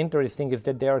was also interesting is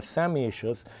that there are some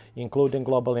issues, including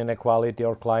global inequality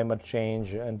or climate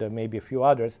change and maybe a few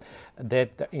others,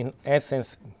 that in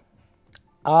essence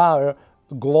are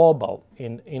global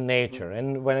in nature.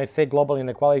 And when I say global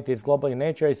inequality is global in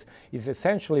nature, is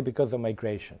essentially because of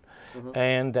migration. Mm-hmm.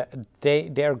 And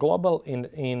they are global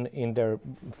in their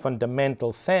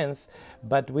fundamental sense,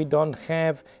 but we don't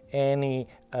have any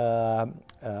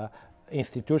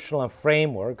institutional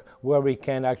framework where we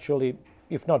can actually,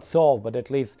 if not solve, but at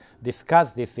least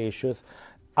discuss these issues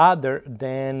other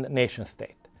than nation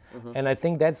state. Mm-hmm. And I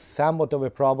think that's somewhat of a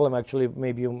problem. Actually,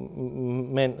 maybe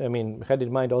you had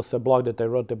in mind also a blog that I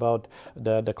wrote about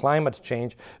the climate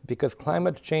change, because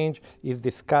climate change is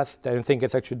discussed, I think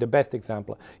it's actually the best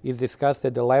example, is discussed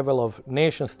at the level of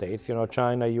nation states,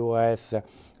 China, US,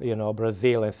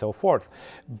 Brazil, and so forth.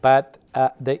 But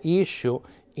the issue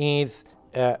is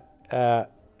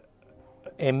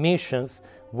emissions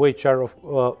which are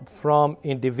from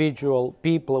individual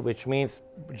people, which means,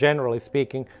 generally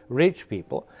speaking, rich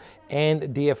people.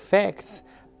 And the effects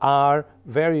are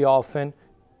very often,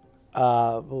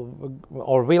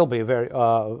 or will be very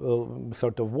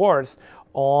sort of worse,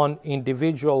 on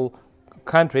individual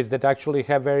countries that actually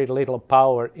have very little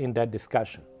power in that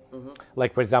discussion. Mm-hmm.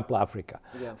 Like, for example, Africa.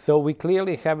 Yeah. So we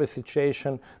clearly have a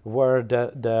situation where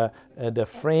the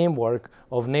framework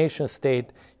of nation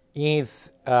state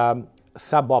is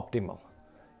suboptimal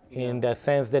in the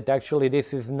sense that actually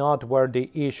this is not where the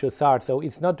issues are. So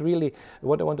it's not really,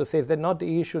 what I want to say is that not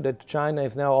the issue that China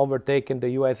is now overtaken the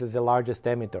US as the largest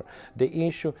emitter. The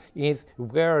issue is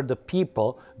where the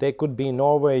people, they could be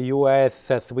Norway,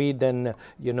 US, Sweden,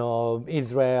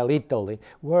 Israel, Italy,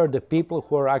 where the people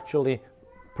who are actually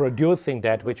producing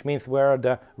that, which means where are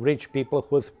the rich people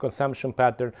whose consumption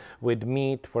pattern with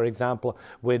meat, for example,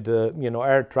 with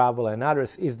air travel and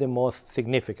others is the most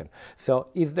significant. So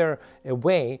is there a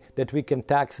way that we can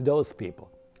tax those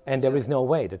people? And there is no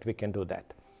way that we can do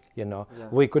that.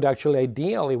 We could actually,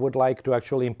 ideally, would like to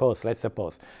actually impose, let's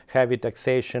suppose, heavy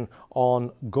taxation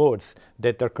on goods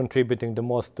that are contributing the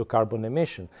most to carbon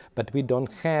emission. But we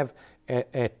don't have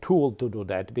a tool to do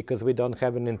that because we don't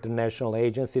have an international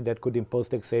agency that could impose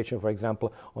taxation, for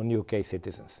example, on UK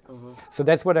citizens. Mm-hmm. So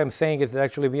that's what I'm saying, is that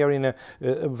actually we are in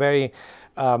a very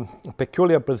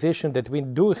peculiar position that we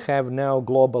do have now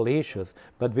global issues,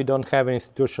 but we don't have an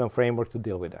institutional framework to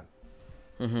deal with them.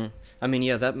 Mm-hmm. I mean,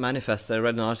 yeah, that manifests. I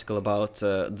read an article about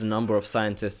the number of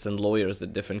scientists and lawyers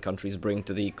that different countries bring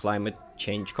to the climate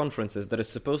change conferences. That is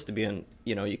supposed to be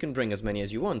you can bring as many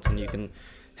as you want, and you can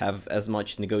have as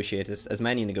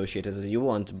many negotiators as you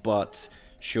want. But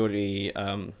surely,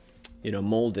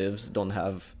 Maldives don't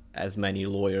have as many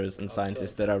lawyers and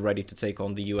scientists that are ready to take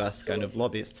on the US kind of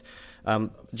lobbyists.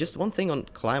 Just one thing on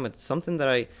climate,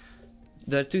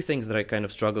 there are two things that I kind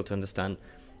of struggle to understand.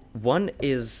 One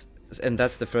is, and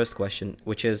that's the first question,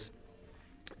 which is,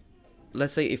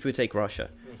 let's say if we take Russia,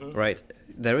 mm-hmm. right?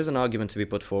 There is an argument to be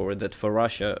put forward that for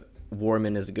Russia,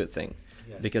 warming is a good thing.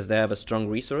 Yes. Because they have a strong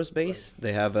resource base, right.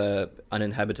 They have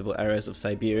uninhabitable areas of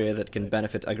Siberia that can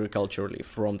benefit agriculturally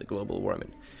from the global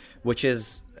warming, which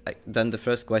is then the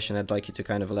first question I'd like you to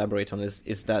kind of elaborate on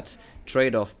is that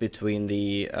trade-off between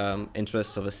the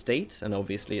interests of a state, and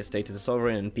obviously a state is a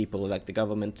sovereign, and people elect the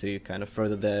government to kind of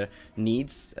further their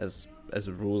needs as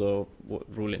a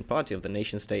ruling party of the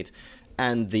nation state,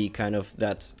 and the kind of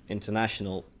that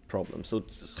international problem. So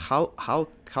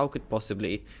how could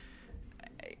possibly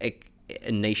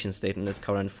a nation state in its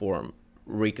current form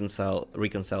reconcile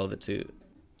the two?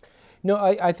 No,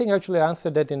 I think actually I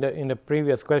answered that in the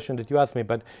previous question that you asked me,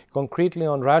 but concretely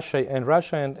on Russia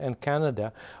and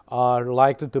Canada are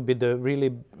likely to be the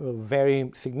really very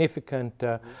significant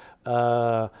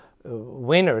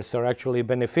winners, or actually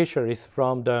beneficiaries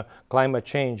from the climate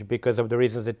change, because of the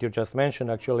reasons that you just mentioned.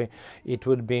 Actually, it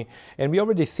would be, and we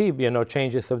already see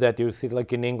changes of that. You see,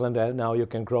 like in England now you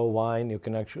can grow wine, you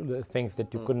can actually things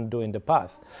that you couldn't do in the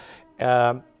past.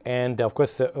 And of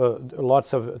course,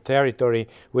 lots of territory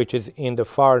which is in the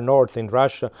far north in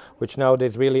Russia, which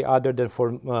nowadays really, other than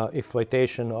for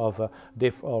exploitation of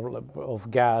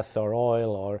gas or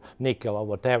oil or nickel or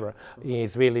whatever,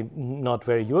 is really not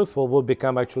very useful, will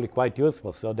become actually quite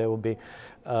useful. So there will be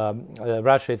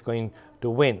Russia is going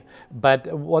to win.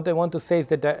 But what I want to say is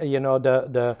that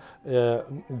the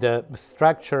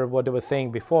structure, what I was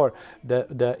saying before,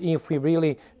 if we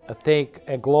really take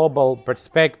a global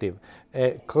perspective,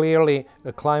 clearly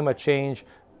climate change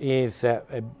is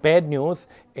bad news,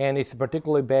 and it's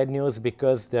particularly bad news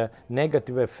because the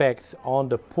negative effects on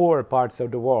the poor parts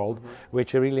of the world,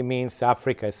 which really means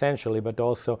Africa essentially, but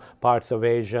also parts of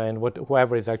Asia and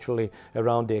whoever is actually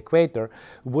around the equator,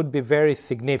 would be very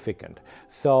significant.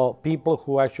 So people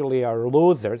who actually are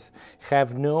losers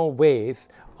have no ways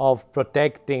of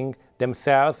protecting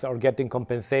themselves or getting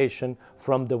compensation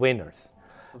from the winners.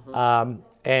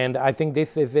 And I think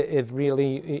this is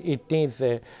really, it is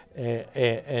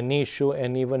an issue,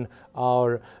 and even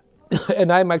our,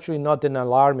 and I'm actually not an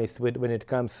alarmist when it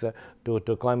comes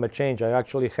to climate change.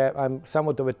 I'm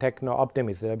somewhat of a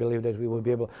techno-optimist. I believe that we will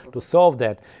be able to solve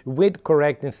that with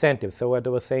correct incentives. So what I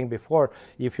was saying before,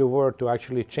 if you were to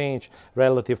actually change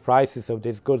relative prices of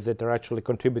these goods that are actually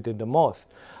contributing the most,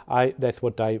 that's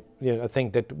what I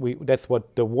think that that's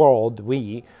what the world,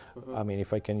 I mean,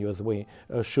 if I can use we,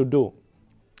 should do.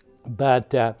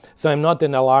 But so I'm not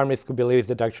an alarmist who believes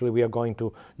that actually we are going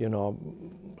to,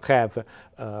 have,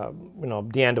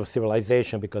 the end of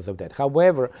civilization because of that.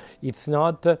 However, it's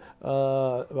not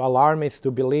alarmist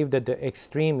to believe that the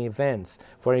extreme events,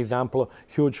 for example,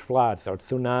 huge floods or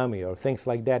tsunami or things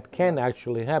like that, can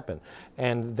actually happen.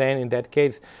 And then in that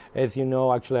case, as you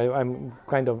know, actually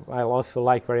I also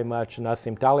like very much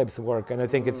Nassim Taleb's work, and I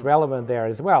think it's relevant there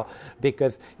as well,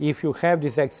 because if you have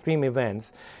these extreme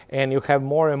events and you have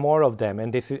more and more of them,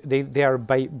 and they are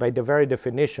by the very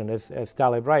definition, as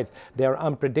Taleb writes, they are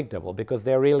unpredictable because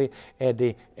they're really at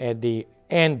the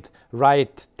end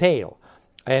right tail.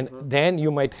 And then you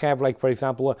might have, like, for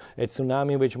example, a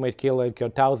tsunami which might kill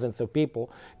thousands of people,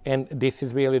 and this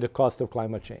is really the cost of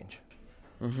climate change.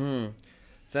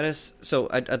 That is, so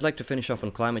I'd like to finish off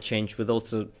on climate change with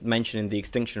also mentioning the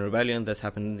Extinction Rebellion that's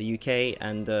happened in the UK,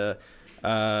 and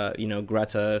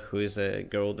Greta, who is a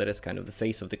girl that is kind of the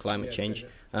face of the climate change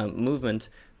movement.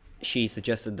 She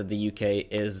suggested that the UK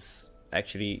is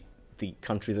actually the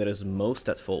country that is most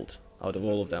at fault out of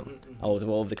all of them, out of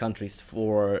all of the countries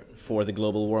for the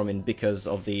global warming, because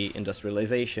of the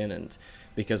industrialization and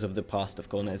because of the past of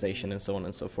colonization and so on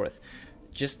and so forth.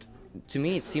 Just to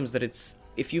me, it seems that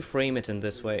if you frame it in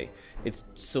this way, it's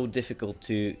so difficult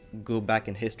to go back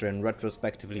in history and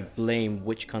retrospectively blame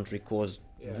which country caused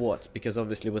what, because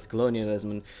obviously with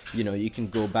colonialism, you can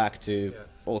go back to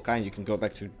all kinds. You can go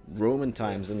back to Roman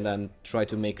times and then try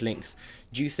to make links.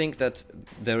 Do you think that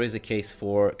there is a case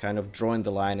for kind of drawing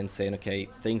the line and saying, okay,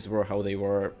 things were how they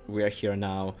were, we are here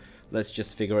now, let's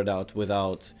just figure it out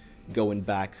without going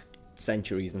back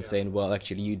centuries and saying, well,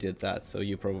 actually you did that, so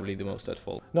you're probably the most at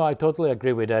fault? No, I totally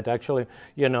agree with that. Actually,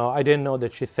 I didn't know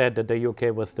that she said that the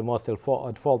UK was the most at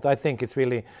fault. I think it's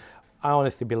really, I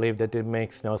honestly believe that it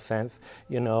makes no sense,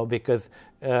 because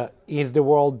is the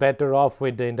world better off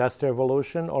with the Industrial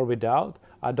Revolution or without?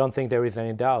 I don't think there is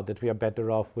any doubt that we are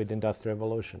better off with Industrial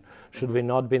Revolution. Should we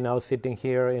not be now sitting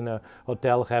here in a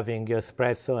hotel having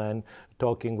espresso and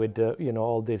talking with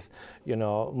all these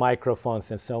microphones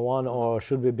and so on, or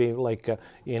should we be like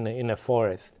in a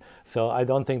forest? So I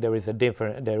don't think there is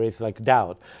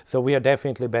doubt. So we are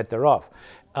definitely better off.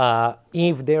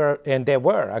 If there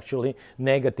were actually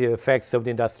negative effects of the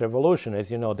Industrial Revolution,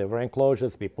 as you know, there were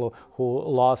enclosures, people who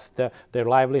lost their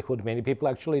livelihood, many people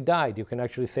actually died. You can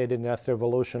actually say the Industrial Revolution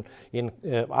revolution in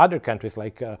other countries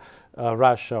like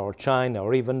Russia or China,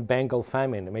 or even Bengal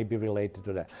famine may be related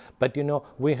to that. But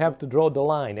we have to draw the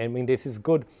line. I mean, this is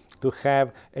good to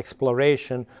have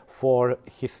exploration for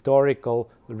historical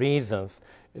reasons,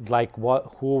 like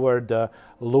who were the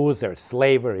losers,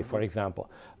 slavery, for example.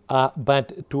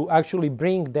 But to actually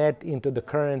bring that into the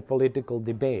current political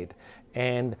debate,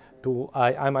 and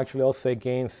I'm actually also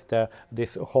against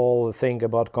this whole thing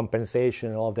about compensation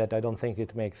and all of that. I don't think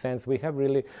it makes sense. We have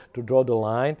really to draw the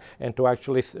line and to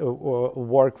actually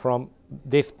work from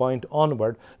this point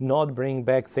onward, not bring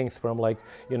back things from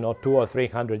 200 or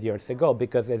 300 years ago,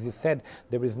 because as you said,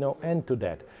 there is no end to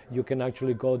that. You can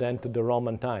actually go then to the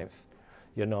Roman times,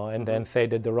 and then say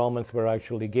that the Romans were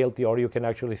actually guilty, or you can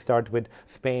actually start with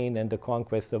Spain and the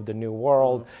conquest of the New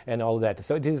World and all that.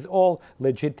 So it is all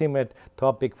legitimate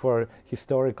topic for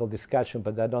historical discussion,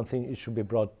 but I don't think it should be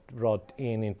brought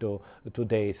into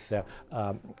today's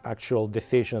actual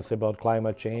decisions about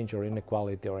climate change or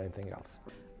inequality or anything else.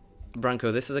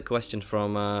 Branko, this is a question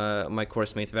from my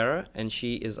course mate Vera, and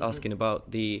she is asking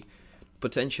about the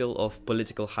potential of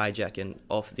political hijacking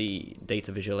of the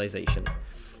data visualization.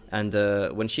 And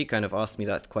when she kind of asked me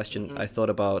that question, I thought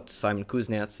about Simon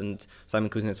Kuznets, and Simon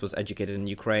Kuznets was educated in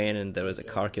Ukraine, and there is a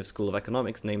Kharkiv School of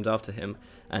Economics named after him.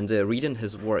 And reading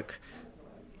his work,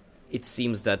 it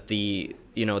seems that the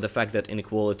fact that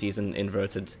inequality is an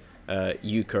inverted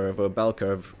U-curve or bell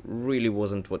curve really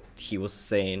wasn't what he was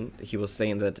saying. He was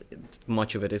saying that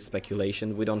much of it is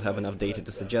speculation. We don't have enough data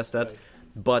to suggest that.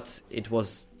 But it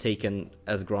was taken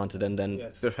as granted and then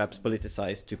perhaps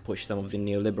politicized to push some of the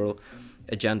neoliberal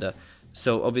agenda.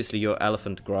 So obviously your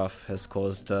elephant graph has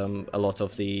caused a lot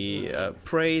of the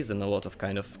praise and a lot of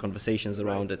kind of conversations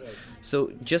around it.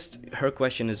 So just her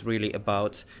question is really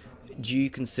about, do you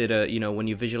consider, when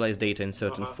you visualize data in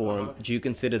certain form, do you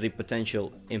consider the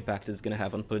potential impact it's going to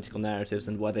have on political narratives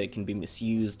and whether it can be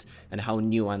misused and how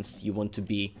nuanced you want to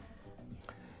be?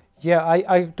 Yeah,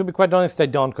 I to be quite honest, I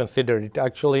don't consider it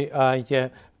actually.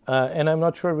 And I'm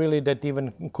not sure really that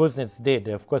even Kuznets did.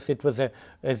 Of course, it was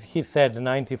as he said,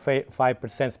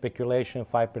 95% speculation,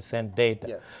 5%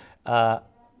 data. Yeah.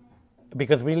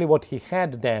 Because really what he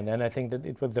had then, and I think that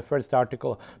it was the first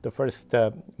article, the first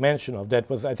mention of that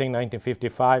was, I think,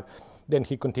 1955. Then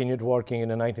he continued working in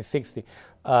the 1960s.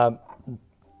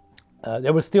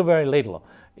 There was still very little.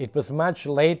 It was much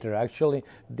later, actually.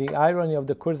 The irony of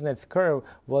the Kuznets curve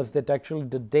was that actually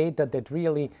the data that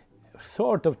really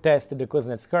sort of tested the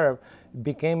Kuznets curve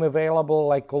became available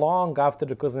long after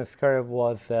the Kuznets curve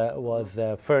was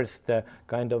first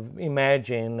kind of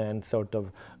imagined and sort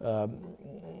of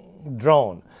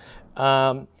drawn.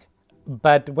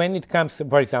 But when it comes,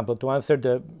 for example, to answer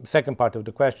the second part of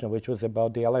the question, which was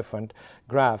about the elephant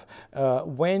graph,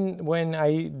 when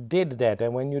I did that,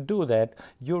 and when you do that,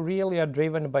 you really are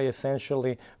driven by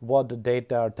essentially what the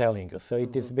data are telling you. So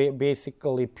it is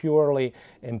basically purely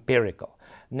empirical.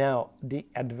 Now, the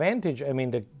advantage,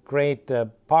 the great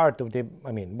part of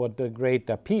what the great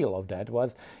appeal of that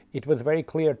was, it was very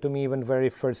clear to me even very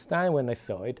first time when I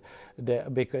saw it,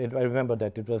 because I remember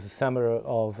that it was the summer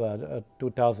of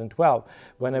 2012,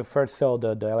 when I first saw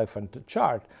the elephant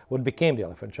chart, what became the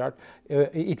elephant chart.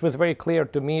 It was very clear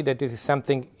to me that this is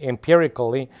something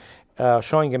empirically,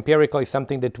 showing empirically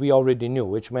something that we already knew,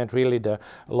 which meant really the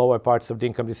lower parts of the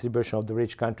income distribution of the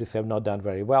rich countries have not done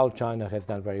very well. China has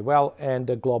done very well, and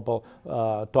the global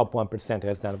top 1%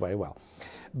 has done very well.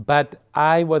 But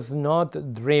I was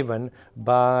not driven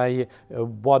by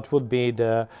what would be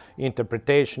the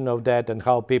interpretation of that and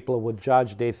how people would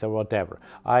judge this or whatever.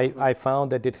 I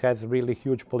found that it has really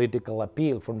huge political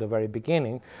appeal from the very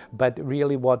beginning, but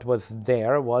really what was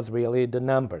there was really the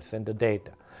numbers and the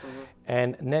data.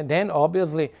 And then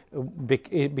obviously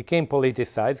it became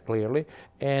politicized, clearly,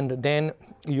 and then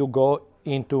you go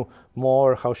into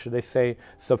more, how should I say,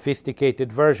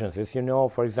 sophisticated versions. As you know,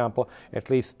 for example, at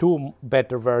least two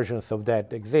better versions of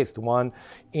that exist. One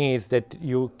is that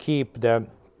you keep the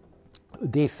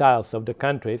deciles of the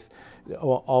countries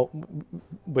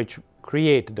which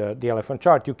create the elephant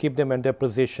chart, you keep them in their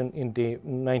position in the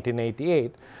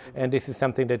 1988, and this is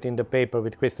something that in the paper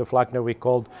with Christoph Lackner we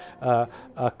called a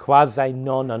quasi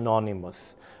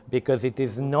non-anonymous, because it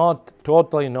is not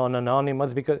totally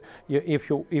non-anonymous, because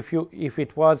if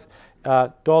it was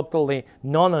totally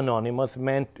non-anonymous,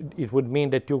 it would mean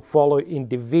that you follow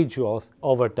individuals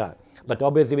over time. But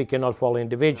obviously we cannot follow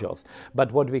individuals.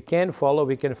 But what we can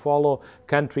follow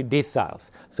country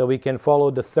deciles. So we can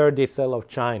follow the third decile of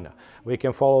China. We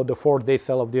can follow the fourth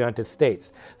decile of the United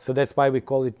States. So that's why we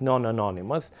call it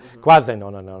non-anonymous,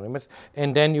 quasi-non-anonymous.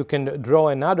 And then you can draw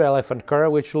another elephant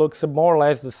curve, which looks more or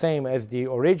less the same as the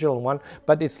original one,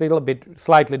 but it's a little bit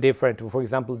slightly different. For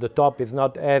example, the top is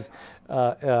not as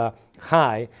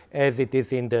high as it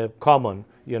is in the common,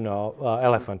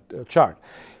 elephant chart.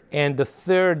 And the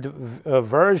third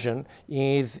version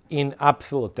is in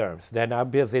absolute terms. Then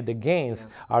obviously the gains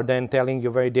are then telling you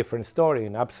a very different story.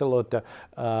 In absolute,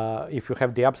 if you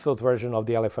have the absolute version of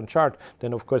the elephant chart,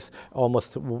 then of course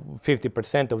almost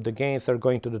 50% of the gains are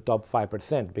going to the top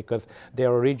 5% because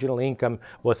their original income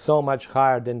was so much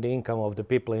higher than the income of the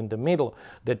people in the middle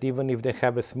that even if they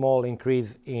have a small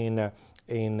increase in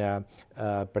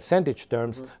percentage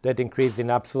terms, that increase in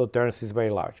absolute terms is very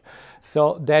large.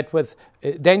 So that was,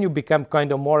 then you become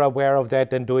kind of more aware of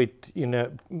that and do it in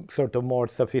a sort of more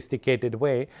sophisticated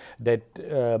way that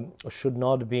should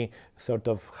not be sort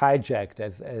of hijacked,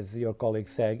 as your colleague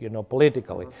said,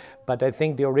 politically. But I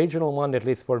think the original one, at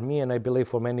least for me, and I believe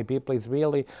for many people, is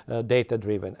really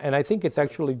data-driven. And I think it's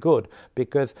actually good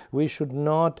because we should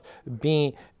not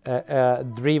be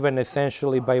driven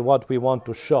essentially by what we want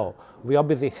to show. We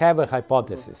obviously have a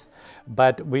hypothesis,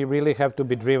 but we really have to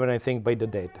be driven, I think, by the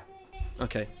data.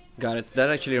 Okay, got it. That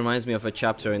actually reminds me of a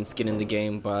chapter in Skin in the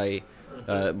Game by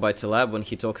Taleb when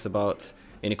he talks about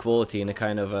inequality in a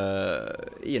kind of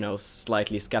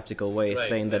slightly skeptical way,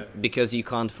 saying that because you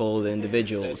can't follow the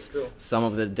individuals, some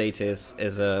of the data is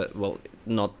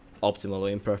not optimal or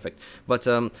imperfect. But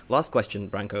last question,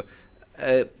 Branko.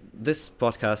 This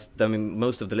podcast, I mean,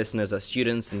 most of the listeners are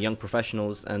students and young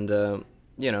professionals, and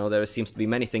there seems to be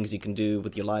many things you can do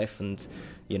with your life, and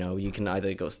you can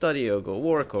either go study or go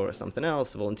work or something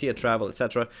else, volunteer, travel,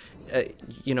 etc.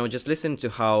 Just listen to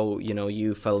how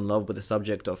you fell in love with the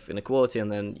subject of inequality, and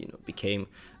then became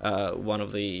one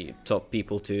of the top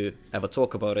people to ever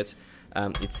talk about it.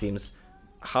 It seems,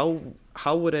 how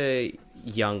would a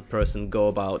young person go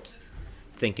about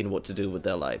thinking what to do with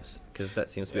their lives? Because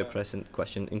that seems to be a present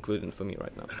question, including for me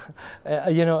right now.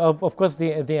 Of course,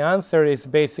 the answer is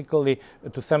basically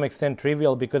to some extent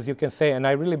trivial, because you can say, and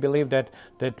I really believe that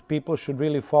people should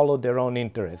really follow their own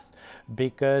interests.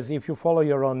 Because if you follow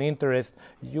your own interest,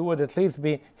 you would at least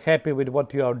be happy with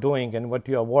what you are doing and what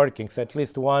you are working. So at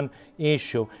least one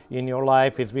issue in your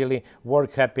life is really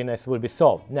work happiness will be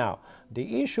solved. Now,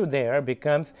 the issue there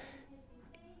becomes,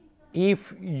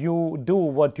 if you do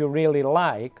what you really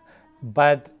like,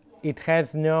 but it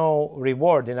has no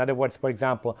reward. In other words, for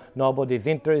example, nobody is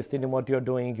interested in what you're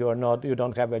doing, you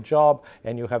don't have a job,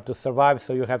 and you have to survive,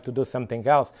 so you have to do something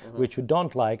else which you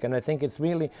don't like. And I think it's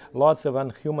really lots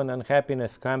of human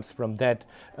unhappiness comes from that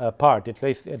part, at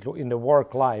least in the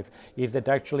work life, is that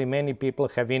actually many people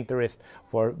have interest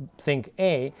for thing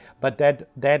A, but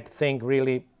that thing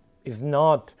really is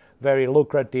not very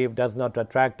lucrative, does not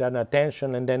attract an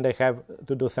attention, and then they have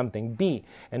to do something B.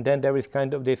 And then there is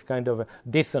this kind of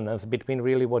dissonance between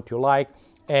really what you like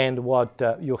and what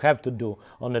you have to do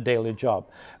on a daily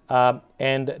job.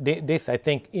 And this, I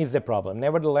think, is the problem.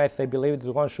 Nevertheless, I believe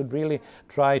that one should really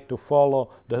try to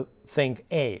follow the thing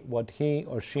A, what he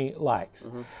or she likes.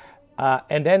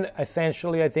 And then,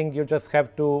 essentially, I think you just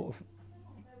have to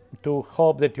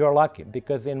hope that you're lucky,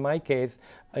 because in my case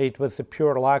it was a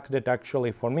pure luck that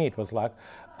actually, for me it was luck,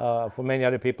 for many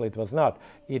other people it was not.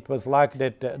 It was luck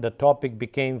that the topic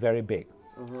became very big.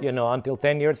 Until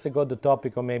 10 years ago the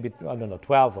topic, or maybe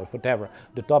 12 or whatever,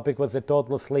 the topic was a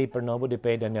total sleeper. Nobody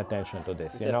paid any attention to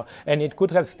this, and it could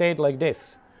have stayed like this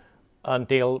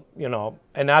until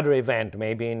another event,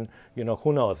 maybe in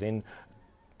who knows, in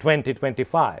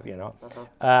 2025.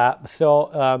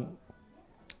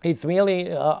 It's really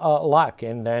luck,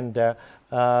 and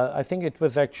I think it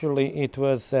was actually, I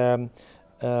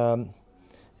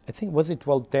think, was it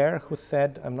Voltaire who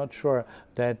said, I'm not sure,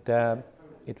 that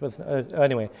it was,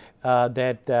 anyway,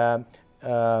 that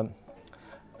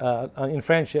in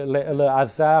French, le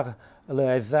hasard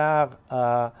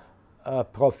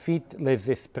profite les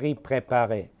esprits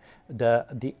préparés.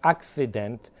 The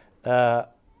accident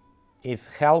is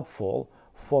helpful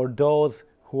for those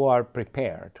who are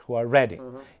prepared, who are ready.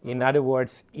 In other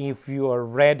words, if you are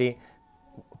ready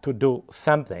to do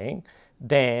something,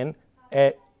 then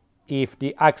if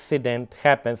the accident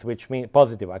happens, which means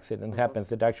positive accident happens,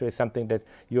 that actually something that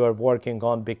you are working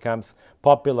on becomes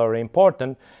popular or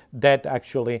important, that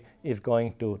actually is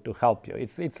going to help you.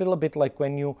 It's a little bit like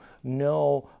when you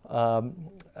know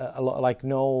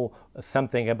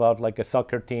something about like a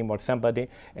soccer team or somebody,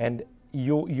 and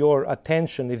your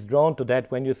attention is drawn to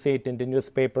that when you see it in the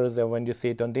newspapers or when you see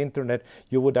it on the internet,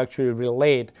 you would actually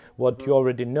relate what you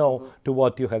already know to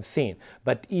what you have seen.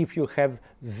 But if you have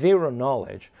zero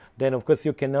knowledge, then of course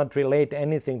you cannot relate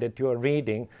anything that you are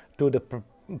reading to the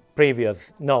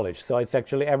previous knowledge. So it's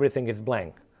actually everything is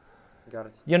blank. Got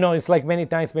it. It's like many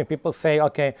times when people say,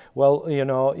 okay, well,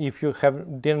 if you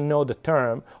didn't know the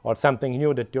term or something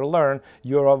new that you learn,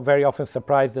 you're very often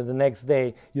surprised that the next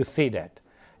day you see that.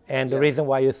 And the reason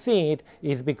why you see it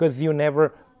is because you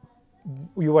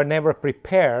were never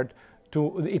prepared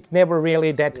to, it never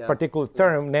really, that particular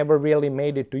term never really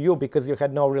made it to you because you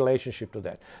had no relationship to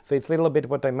that. So it's a little bit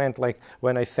what I meant, like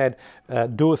when I said,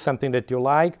 do something that you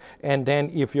like, and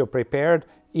then if you're prepared,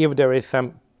 if there is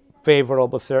some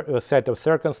favorable set of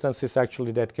circumstances,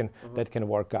 actually that can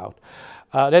work out.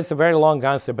 That's a very long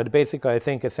answer, but basically I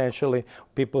think essentially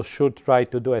people should try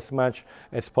to do as much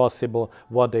as possible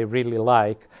what they really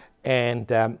like, and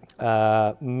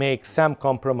make some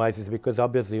compromises, because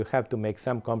obviously you have to make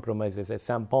some compromises at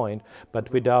some point,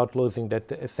 but without losing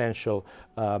that essential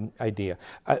idea.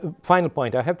 Final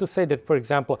point, I have to say that, for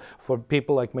example, for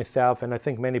people like myself, and I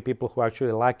think many people who are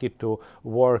actually lucky to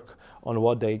work on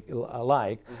what they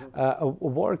like,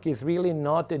 work is really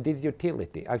not a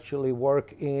disutility. Actually,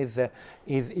 work is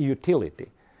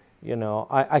utility.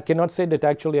 I cannot say that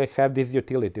actually I have this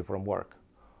utility from work.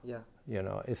 Yeah.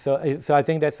 So I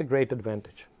think that's a great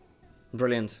advantage.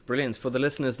 Brilliant. For the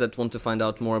listeners that want to find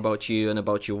out more about you and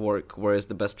about your work, where is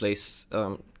the best place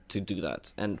to do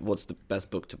that, and what's the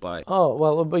best book to buy? Oh,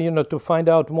 well, to find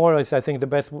out more is, I think, the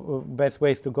best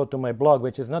way is to go to my blog,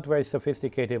 which is not very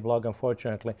sophisticated blog,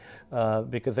 unfortunately,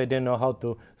 because I didn't know how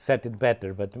to set it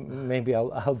better, but maybe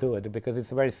I'll do it, because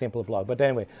it's a very simple blog. But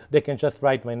anyway, they can just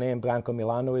write my name, Branko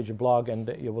Milanovic blog,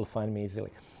 and you will find me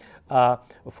easily.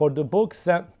 For the books,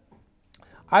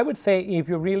 I would say if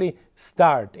you really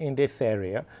start in this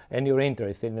area and you're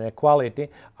interested in inequality,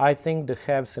 I think The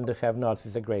Haves and the Have-Nots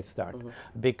is a great start,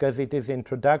 because it is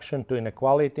introduction to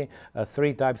inequality,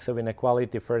 three types of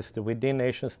inequality: first within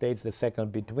nation states, the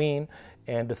second between,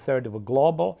 and the third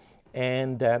global.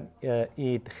 And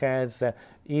it has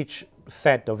each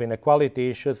set of inequality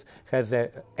issues has an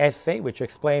essay which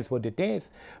explains what it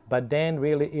is, but then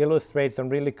really illustrates some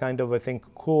really kind of, I think,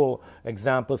 cool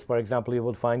examples. For example, you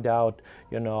will find out,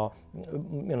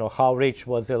 how rich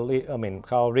was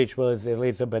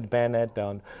Elizabeth Bennet,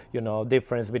 and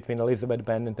difference between Elizabeth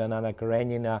Bennet and Anna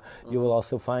Karenina. You will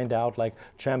also find out, like,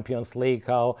 Champions League,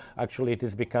 how actually it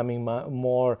is becoming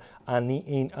more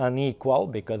unequal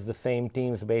because the same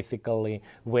teams basically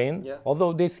win. Yeah.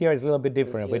 Although this year is a little bit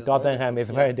different. With Tottenham, it's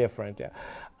very different. Yeah.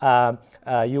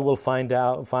 You will find,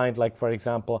 like, for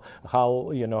example,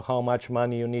 how much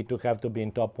money you need to have to be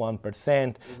in top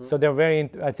 1%. So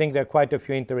I think there are quite a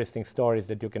few interesting stories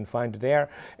that you can find there,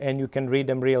 and you can read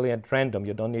them really at random.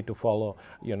 You don't need to follow,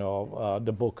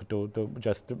 the book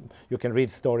you can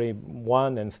read story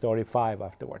 1 and story 5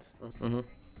 afterwards.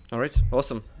 All right,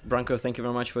 awesome. Branko, thank you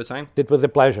very much for your time. It was a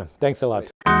pleasure. Thanks a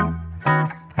lot.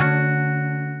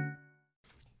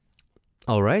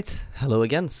 All right, hello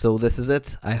again. So this is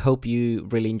it. I hope you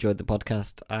really enjoyed the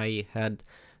podcast. I had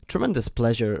tremendous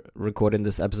pleasure recording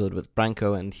this episode with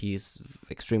Branko, and he's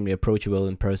extremely approachable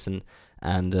in person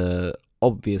and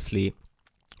obviously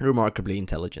remarkably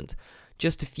intelligent.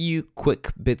 Just a few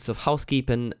quick bits of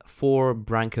housekeeping for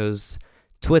Branko's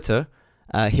Twitter.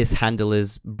 His handle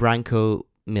is Branko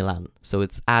Milan. So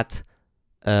it's at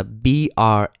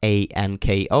BRANKO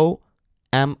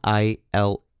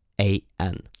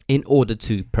MILAN. In order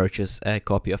to purchase a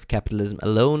copy of Capitalism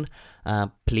Alone,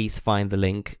 please find the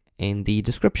link in the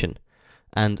description.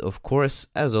 And of course,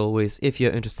 as always, if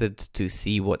you're interested to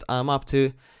see what I'm up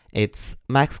to, it's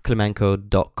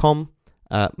maxklemenko.com,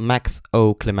 Max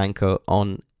O Klemenko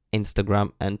on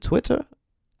Instagram and Twitter.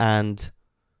 And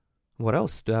what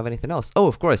else? Do I have anything else? Oh,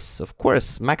 of course,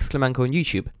 Max Klemenko on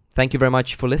YouTube. Thank you very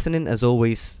much for listening. As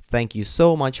always, thank you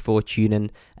so much for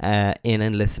tuning in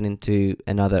and listening to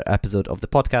another episode of the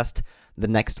podcast. The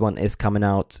next one is coming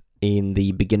out in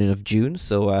the beginning of June,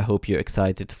 so I hope you're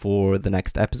excited for the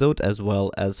next episode as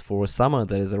well as for summer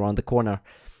that is around the corner.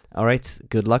 All right,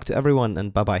 good luck to everyone,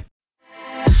 and bye-bye.